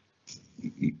you?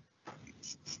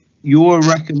 Your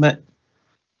recommended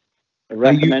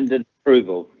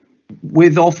approval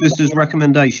with officer's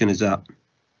recommendation, is that?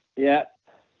 Yeah.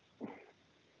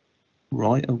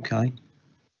 Right. Okay.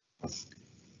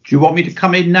 you want me to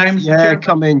come in now, Mr. Yeah, Chairman?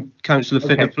 come in, Councillor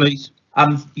Fitter, please.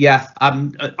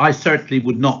 I certainly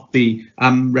would not be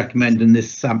recommending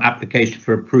this application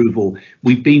for approval.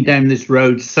 We've been down this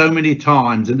road so many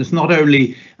times, and it's not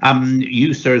only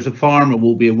you, sir, as a farmer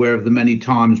will be aware of the many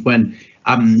times when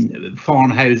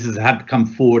farmhouses had to come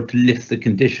forward to lift the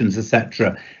conditions,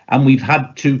 etc. And we've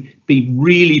had to be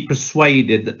really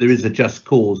persuaded that there is a just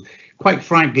cause. Quite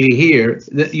frankly, here,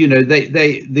 that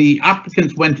the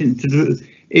applicants went into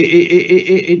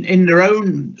in their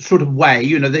own sort of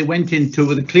way. They went into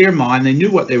with a clear mind. They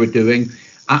knew what they were doing.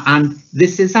 And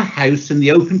this is a house in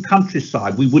the open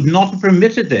countryside. We would not have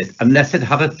permitted it unless it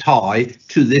had a tie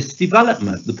to this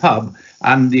development, the pub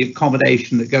and the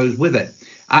accommodation that goes with it.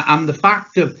 And the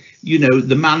fact of,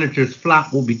 the manager's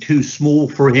flat will be too small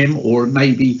for him, or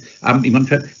maybe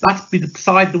that's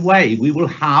beside the way. We will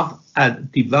have a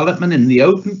development in the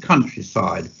open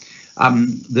countryside.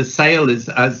 The sale is,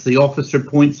 as the officer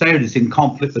points out, is in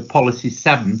conflict with policy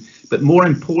 7, but more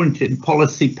important, in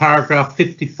policy paragraph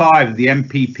 55 of the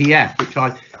MPPF, which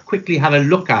I quickly had a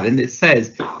look at, and it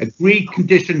says agreed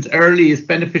conditions early is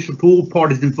beneficial to all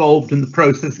parties involved in the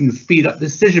processing and speed up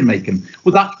decision making.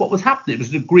 Well, that's what was happening. It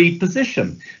was an agreed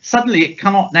position. Suddenly it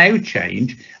cannot now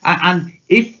change, and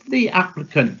if the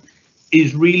applicant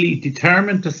is really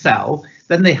determined to sell,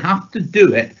 then they have to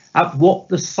do it at what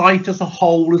the site as a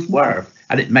whole is worth.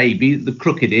 And it may be the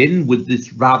Crooked Inn with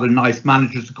this rather nice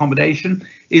manager's accommodation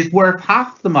is worth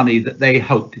half the money that they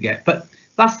hope to get. But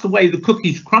that's the way the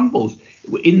cookies crumbles.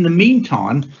 In the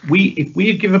meantime, if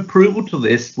we give approval to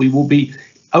this, we will be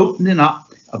opening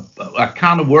up a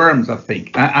can of worms, I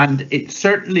think. And it's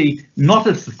certainly not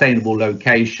a sustainable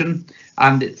location,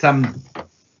 and it's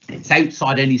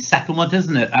outside any settlement,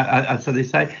 isn't it? So they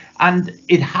say, and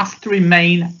it has to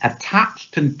remain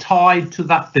attached and tied to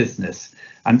that business.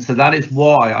 And so that is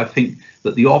why I think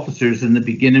that the officers in the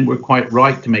beginning were quite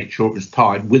right to make sure it was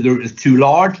tied. Whether it was too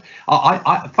large,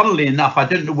 funnily enough, I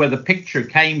don't know where the picture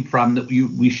came from that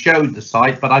we showed the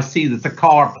site, but I see there's a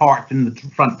car parked in the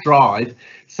front drive,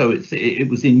 so it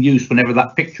was in use whenever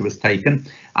that picture was taken.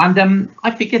 And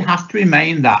I think it has to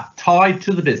remain that tied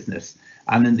to the business.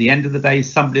 And in the end of the day,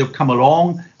 somebody will come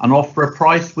along and offer a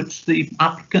price which the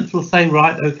applicants will say,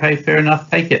 right, okay, fair enough,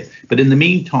 take it. But in the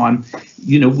meantime,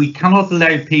 we cannot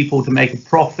allow people to make a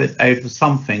profit out of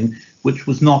something which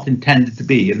was not intended to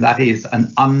be, and that is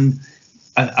an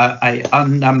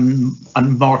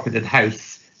unmarketed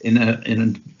house in a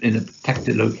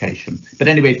protected location. But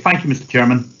anyway, thank you, Mr.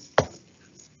 Chairman.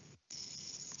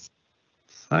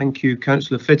 Thank you,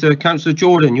 Councillor Fitter. Councillor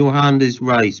Jordan, your hand is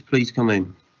raised. Please come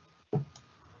in.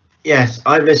 Yes,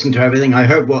 I've listened to everything. I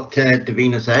heard what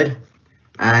Davina said,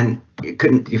 and you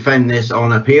couldn't defend this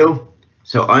on appeal.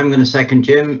 So I'm going to second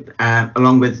Jim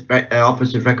along with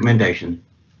officer's recommendation.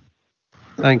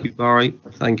 Thank you, Barry.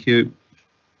 Thank you.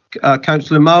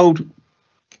 Councillor Mould.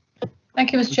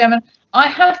 Thank you, Mr. Chairman. I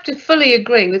have to fully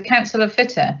agree with Councillor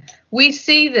Fitter. We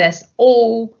see this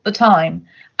all the time,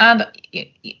 and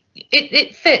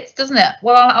it fits, doesn't it?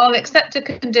 Well, I'll accept a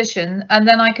condition, and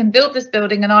then I can build this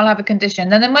building and I'll have a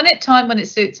condition. And then when it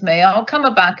suits me, I'll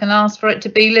come back and ask for it to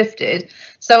be lifted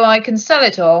so I can sell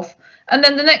it off. And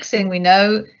then the next thing we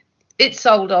know, it's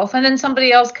sold off. And then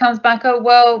somebody else comes back, oh,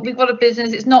 well, we've got a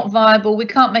business. It's not viable. We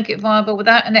can't make it viable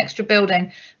without an extra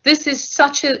building. This is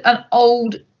such an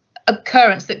old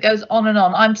occurrence that goes on and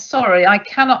on. I'm sorry, I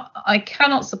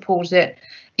cannot support it.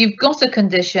 You've got a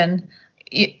condition.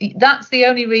 That's the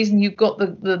only reason you've got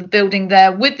the building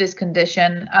there with this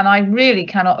condition, and I really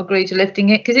cannot agree to lifting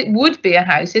it because it would be a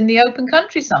house in the open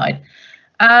countryside,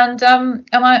 and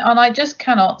I just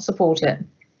cannot support it.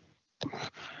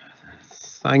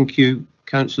 Thank you,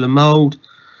 Councillor Mould.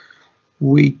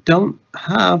 We don't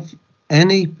have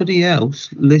anybody else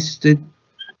listed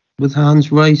with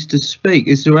hands raised to speak.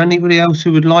 Is there anybody else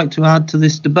who would like to add to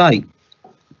this debate?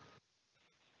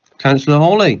 Councillor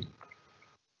Hawley.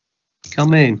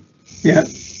 Come in. Yeah,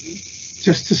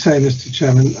 just to say, Mr.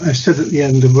 Chairman, I said at the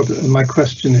end of my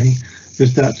questioning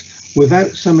is that without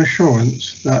some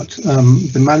assurance that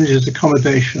the manager's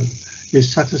accommodation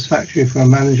is satisfactory for a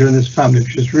manager and his family,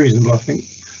 which is reasonable, I think,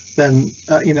 then,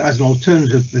 as an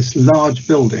alternative to this large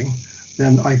building,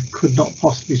 then I could not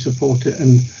possibly support it.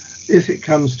 And if it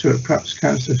comes to it, perhaps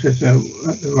Councillor Fitter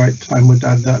at the right time would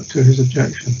add that to his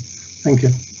objection. Thank you.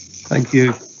 Thank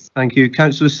you. Thank you.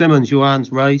 Councillor Simmons, your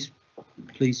hand's raised.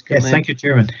 Please come in. Thank you,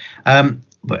 Chairman.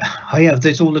 But I have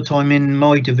this all the time in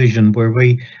my division where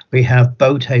we have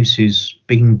boathouses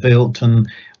being built, and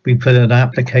we put an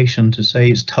application to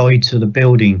say it's tied to the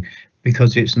building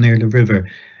because it's near the river.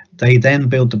 They then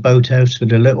build the boathouse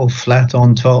with a little flat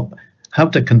on top,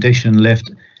 have the condition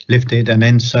lifted and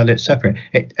then sell it separate.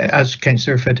 As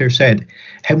Councillor Fitter said,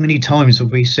 how many times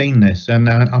have we seen this? And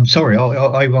I'm sorry,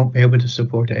 I won't be able to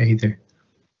support it either.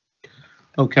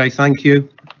 Okay, thank you.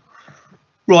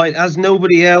 Right, as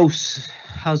nobody else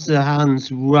has their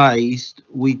hands raised,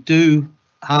 we do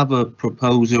have a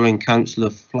proposer in Councillor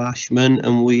Flashman,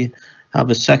 and we have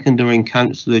a seconder in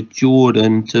Councillor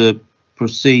Jordan to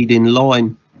proceed in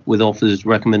line with officer's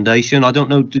recommendation. I don't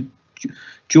know,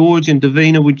 George and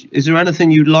Davina, is there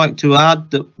anything you'd like to add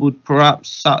that would perhaps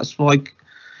satisfy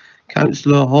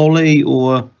Councillor Holly,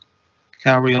 or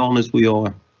carry on as we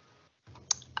are?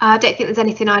 I don't think there's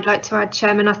anything I'd like to add,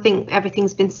 Chairman. I think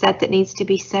everything's been said that needs to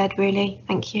be said, really.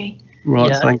 Thank you. Right,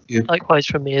 Yeah, thank you. Likewise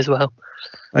from me as well.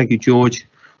 Thank you, George.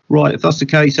 Right, if that's the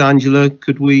case, Angela,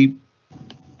 could we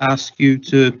ask you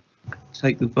to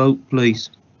take the vote,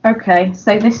 please? Okay,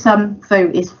 so this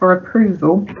vote is for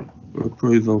approval. For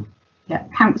approval. Yeah,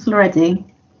 Councillor Eddy.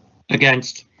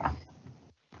 Against.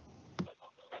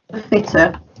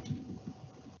 Fitter.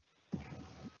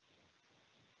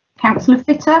 Councillor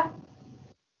Fitter.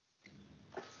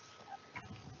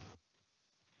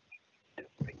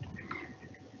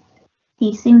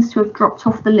 He seems to have dropped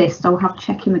off the list. I'll have to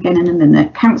check him again in a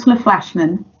minute. Councillor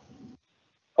Flashman.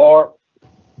 Or.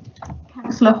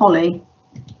 Councillor Holly.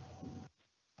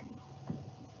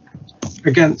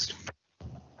 Against.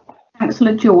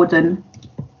 Councillor Jordan.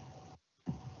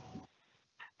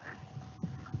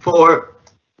 For.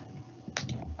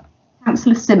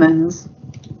 Councillor Simmons.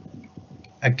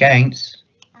 Against.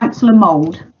 Councillor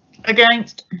Mould.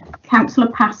 Against. Councillor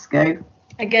Pascoe.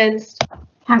 Against.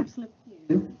 Councillor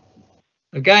Pugh.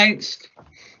 Against.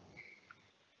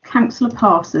 Councillor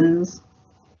Parsons.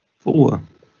 For.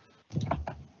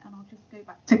 And I'll just go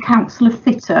back to Councillor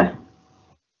Fitter.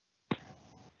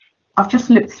 I've just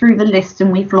looked through the list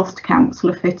and we've lost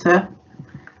Councillor Fitter.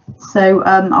 So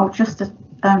I'll just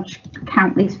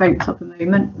count these votes up a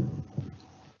moment.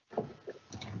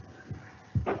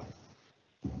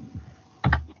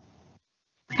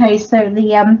 Okay, so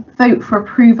the vote for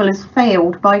approval has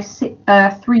failed by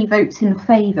 3 votes in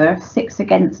favour, 6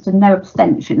 against and no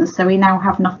abstentions. So we now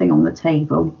have nothing on the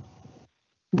table.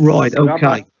 Right,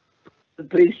 okay.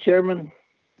 Please, Chairman.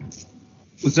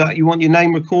 Was that, you want your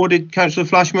name recorded, Councillor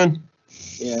Flashman?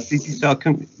 Yeah. Did you say,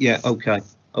 yeah, okay,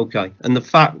 okay. And the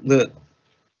fact that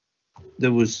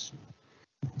there was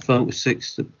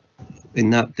 6 in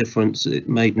that difference, it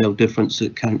made no difference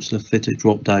that Councillor Fitter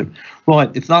dropped out. Right,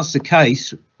 if that's the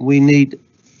case, we need...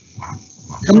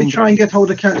 Can we try and get hold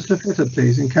of Councillor Fitter,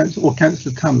 please, and Councillor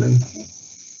Tamlin?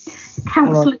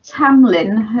 Councillor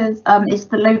Tamlin has is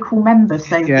the local member,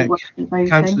 so yeah, he won't be voting.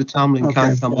 Councillor Tamlin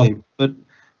can't come in. But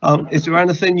is there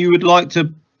anything you would like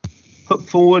to put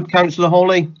forward, Councillor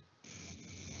Holly?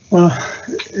 Well,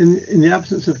 in the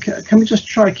absence of... Can we just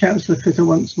try Councillor Fitter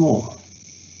once more?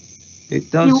 It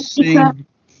does seem...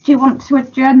 Do you want to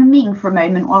adjourn the meeting for a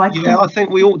moment while I... Yeah, I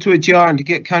think we ought to adjourn to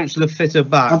get Councillor Fitter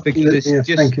back. Absolutely, because it's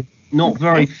just not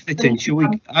very fitting. Should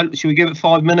we give it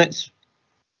 5 minutes?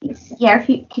 Yeah, if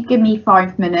you could give me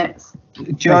 5 minutes.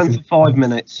 Adjourn for 5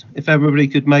 minutes. If everybody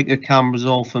could make their cameras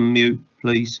off and mute,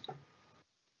 please.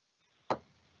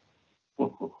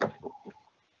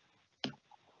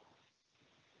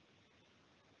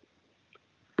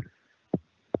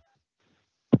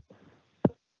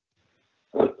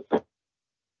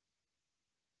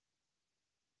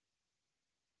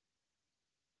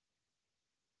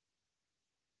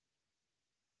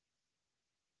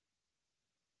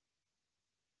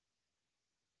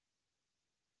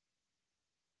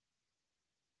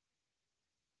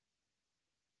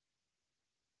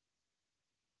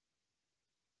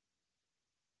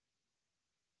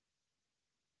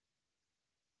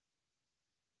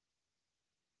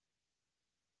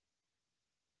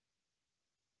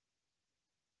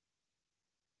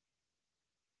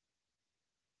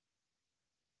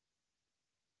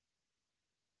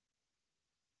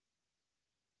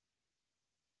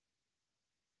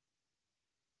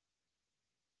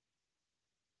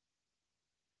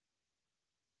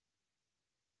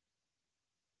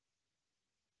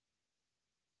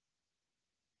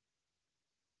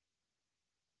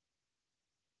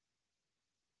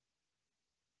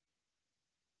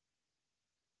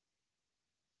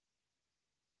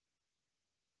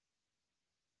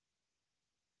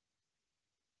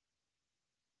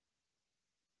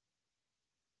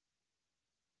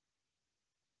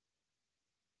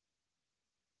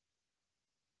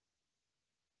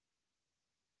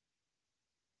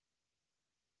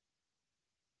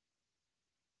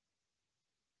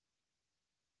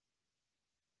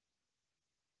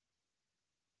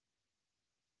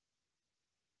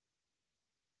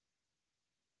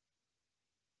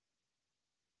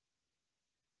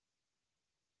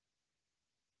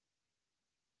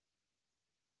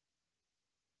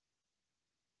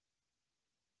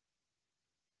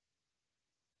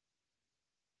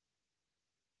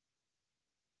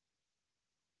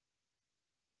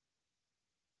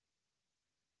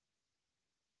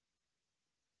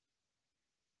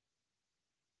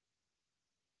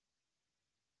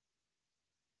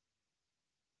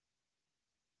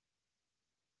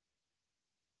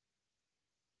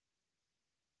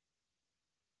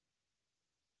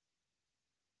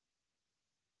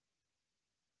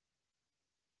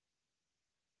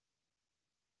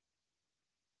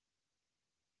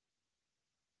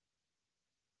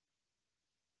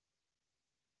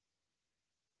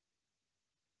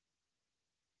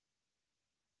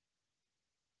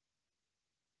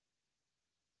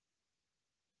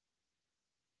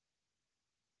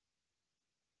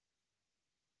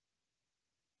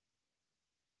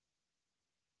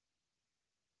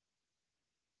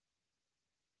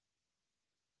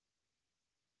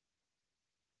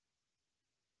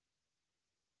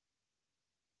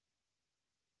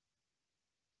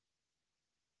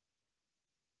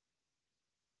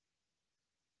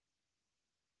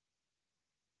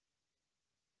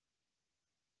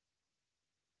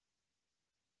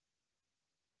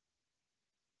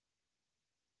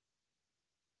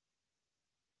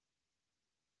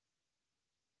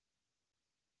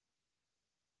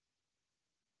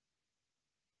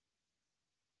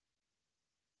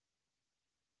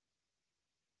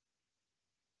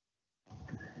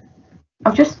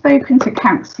 I've just spoken to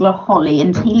Councillor Holly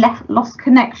and he lost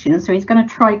connection, so he's going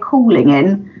to try calling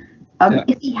in.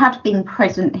 If he had been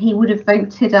present, he would have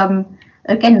voted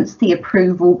against the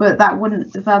approval, but that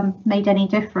wouldn't have made any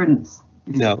difference.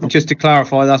 No, just to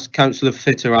clarify, that's Councillor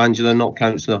Fitter, Angela, not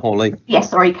Councillor Holly. Yeah,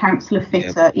 sorry, Councillor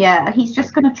Fitter. Yeah, he's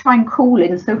just going to try and call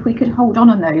in, so if we could hold on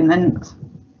a moment.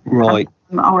 Right.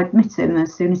 I'll admit him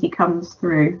as soon as he comes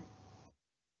through.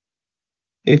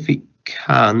 If he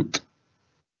can't,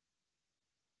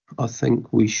 I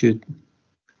think we should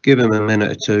give him a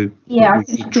minute or two. Yeah,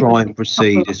 we should try and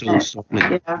proceed. It's all stopping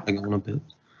it. Yeah. Hang on a bit.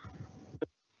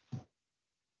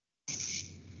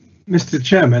 Mr.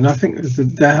 Chairman, I think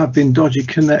that there have been dodgy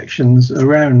connections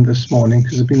around this morning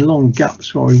because there have been long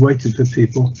gaps while we waited for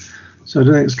people. So I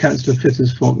don't think it's Councillor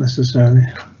Fitter's fault necessarily.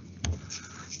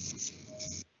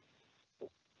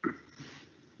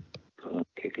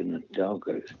 Kicking the dog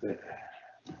out there.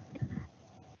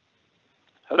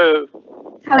 Hello.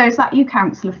 Hello, is that you,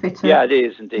 Councillor Fitter? Yeah, it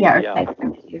is indeed. Yeah, okay,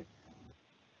 thank you.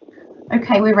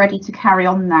 Okay, we're ready to carry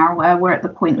on now. We're at the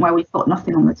point where we've got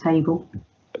nothing on the table.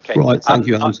 Okay. Right, thank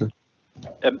you, Angela.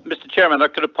 Mr. Chairman, I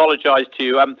could apologise to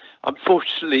you.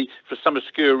 Unfortunately, for some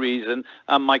obscure reason,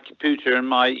 my computer and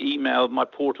my email, my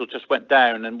portal just went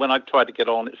down, and when I tried to get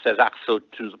on, it says access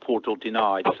to the portal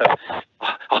denied. So,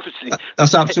 obviously,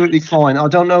 that's absolutely fine. I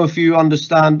don't know if you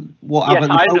understand what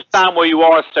happened. Yes, I understand where you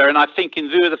are, sir, and I think in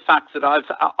view of the fact that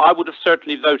I would have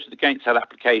certainly voted against that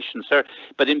application, sir.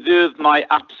 But in view of my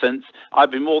absence, I'd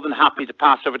be more than happy to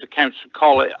pass over to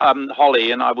Councillor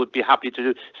Holly, and I would be happy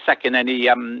to second any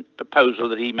proposal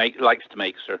that he likes to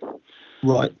make, sir.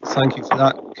 Right, thank you for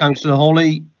that. Councillor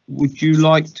Holly, would you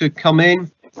like to come in?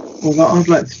 Well, I'd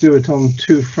like to do it on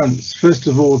two fronts. First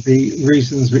of all, the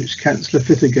reasons which Councillor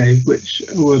Fitter gave, which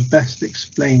were best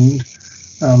explained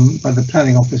by the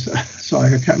planning officer.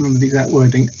 Sorry, I can't remember the exact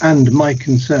wording, and my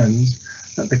concerns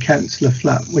that the councillor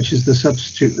flat, which is the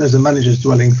substitute, there's a manager's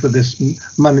dwelling for this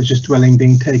manager's dwelling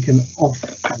being taken off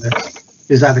this,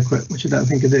 is adequate, which I don't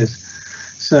think it is.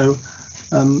 So,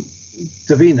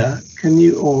 Davina, can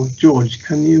you, or George,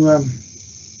 can you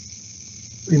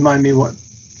remind me what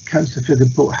Councillor Fitter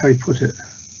put, how he put it?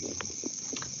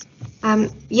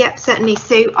 Yep, certainly.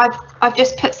 So I've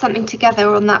just put something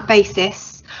together on that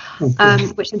basis,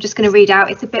 which I'm just going to read out.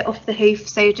 It's a bit off the hoof,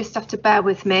 so you just have to bear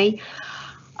with me.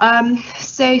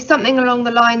 So something along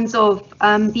the lines of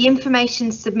the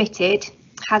information submitted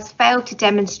has failed to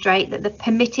demonstrate that the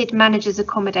permitted manager's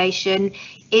accommodation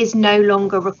is no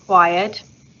longer required,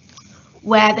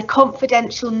 where the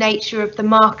confidential nature of the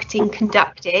marketing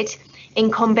conducted in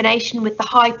combination with the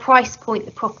high price point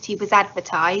the property was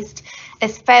advertised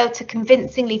has failed to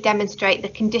convincingly demonstrate the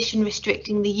condition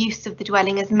restricting the use of the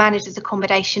dwelling as manager's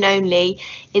accommodation only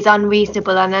is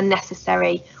unreasonable and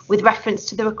unnecessary, with reference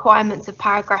to the requirements of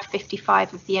paragraph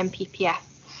 55 of the MPPF.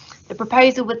 The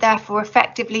proposal would therefore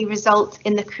effectively result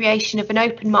in the creation of an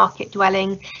open market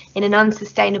dwelling in an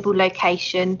unsustainable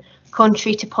location,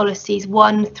 contrary to policies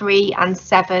 1, 3 and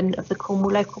 7 of the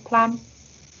Cornwall local plan.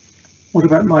 What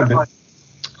about my bit?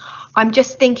 I'm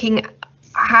just thinking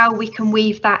how we can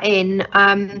weave that in.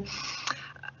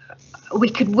 We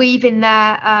could weave in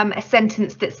there a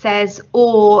sentence that says,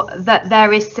 or that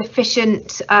there is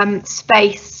sufficient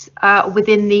space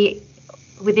within the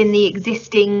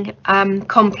existing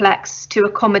complex to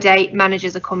accommodate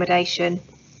manager's accommodation.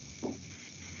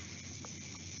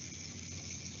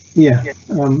 Yeah,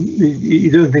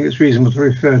 you don't think it's reasonable to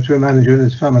refer to a manager and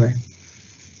his family?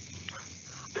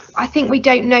 I think we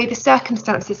don't know the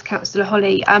circumstances, Councillor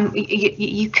Holly.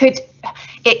 You could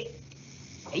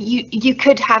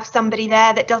have somebody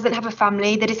there that doesn't have a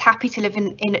family, that is happy to live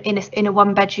in a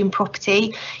one-bedroom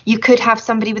property. You could have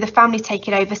somebody with a family take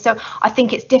it over. So I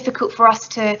think it's difficult for us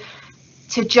to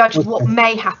judge what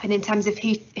may happen in terms of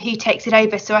who takes it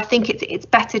over. So I think it's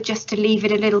better just to leave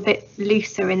it a little bit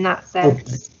looser in that sense.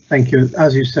 Okay. Thank you.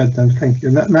 As you said, then, thank you.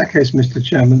 In that case, Mr.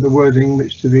 Chairman, the wording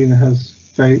which Davina has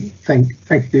thank you,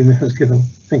 Davina has given.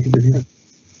 Thank you, Davina.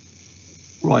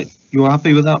 Right, you're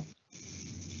happy with that?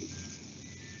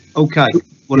 Okay.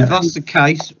 Well, if that's the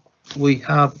case, we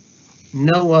have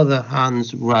no other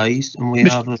hands raised, and we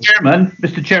have.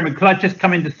 Mr. Chairman, could I just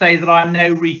come in to say that I'm now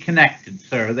reconnected,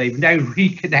 sir? They've now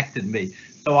reconnected me,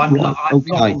 so I'm not on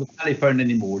the telephone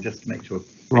anymore, just to make sure.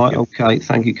 Right. Okay.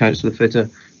 Thank you, Councillor Fitter.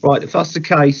 Right. If that's the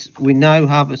case, we now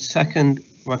have a second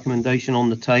recommendation on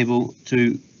the table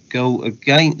to go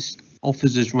against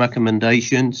officers'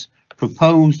 recommendations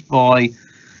proposed by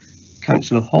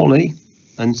Councillor Holly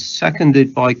and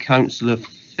seconded by Councillor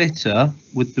Fitter,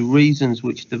 with the reasons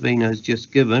which Davina has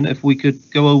just given. If we could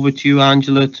go over to you,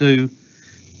 Angela, to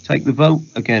take the vote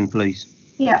again, please.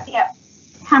 Yeah.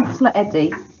 Councillor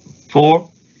Eddy. 4.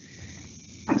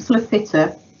 Councillor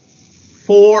Fitter.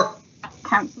 4.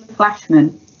 Councillor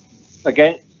Flashman.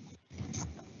 Against.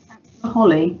 Councillor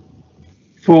Holly.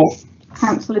 4.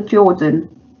 Councillor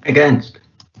Jordan. Against.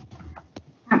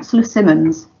 Councillor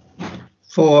Simmons.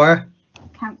 4.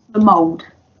 Councillor Mould.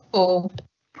 4.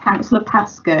 Councillor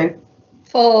Pascoe.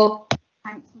 4.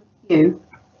 Councillor Pugh.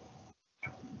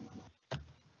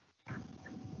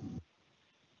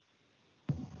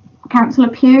 Councillor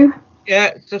Pugh.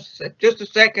 Yeah, just a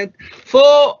second.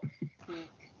 4.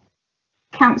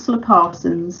 Councillor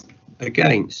Parsons.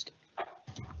 Against.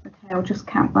 Okay, I'll just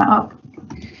count that up.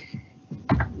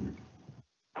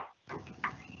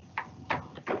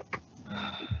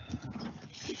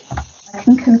 I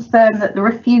can confirm that the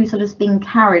refusal has been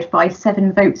carried by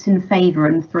 7 votes in favour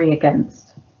and 3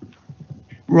 against.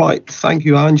 Right, thank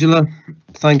you, Angela.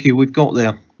 Thank you, we've got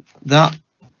there. That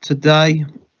today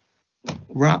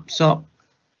wraps up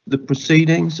the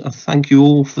proceedings. I thank you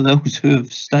all for those who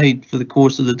have stayed for the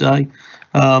course of the day.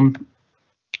 Don't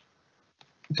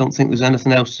think there's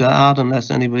anything else to add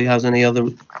unless anybody has any other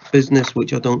business,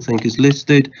 which I don't think is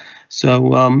listed.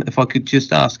 So if I could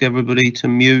just ask everybody to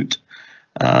mute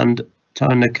and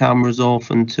turn their cameras off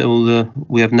until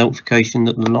we have notification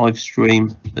that the live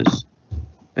stream is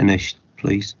finished,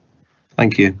 please.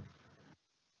 Thank you.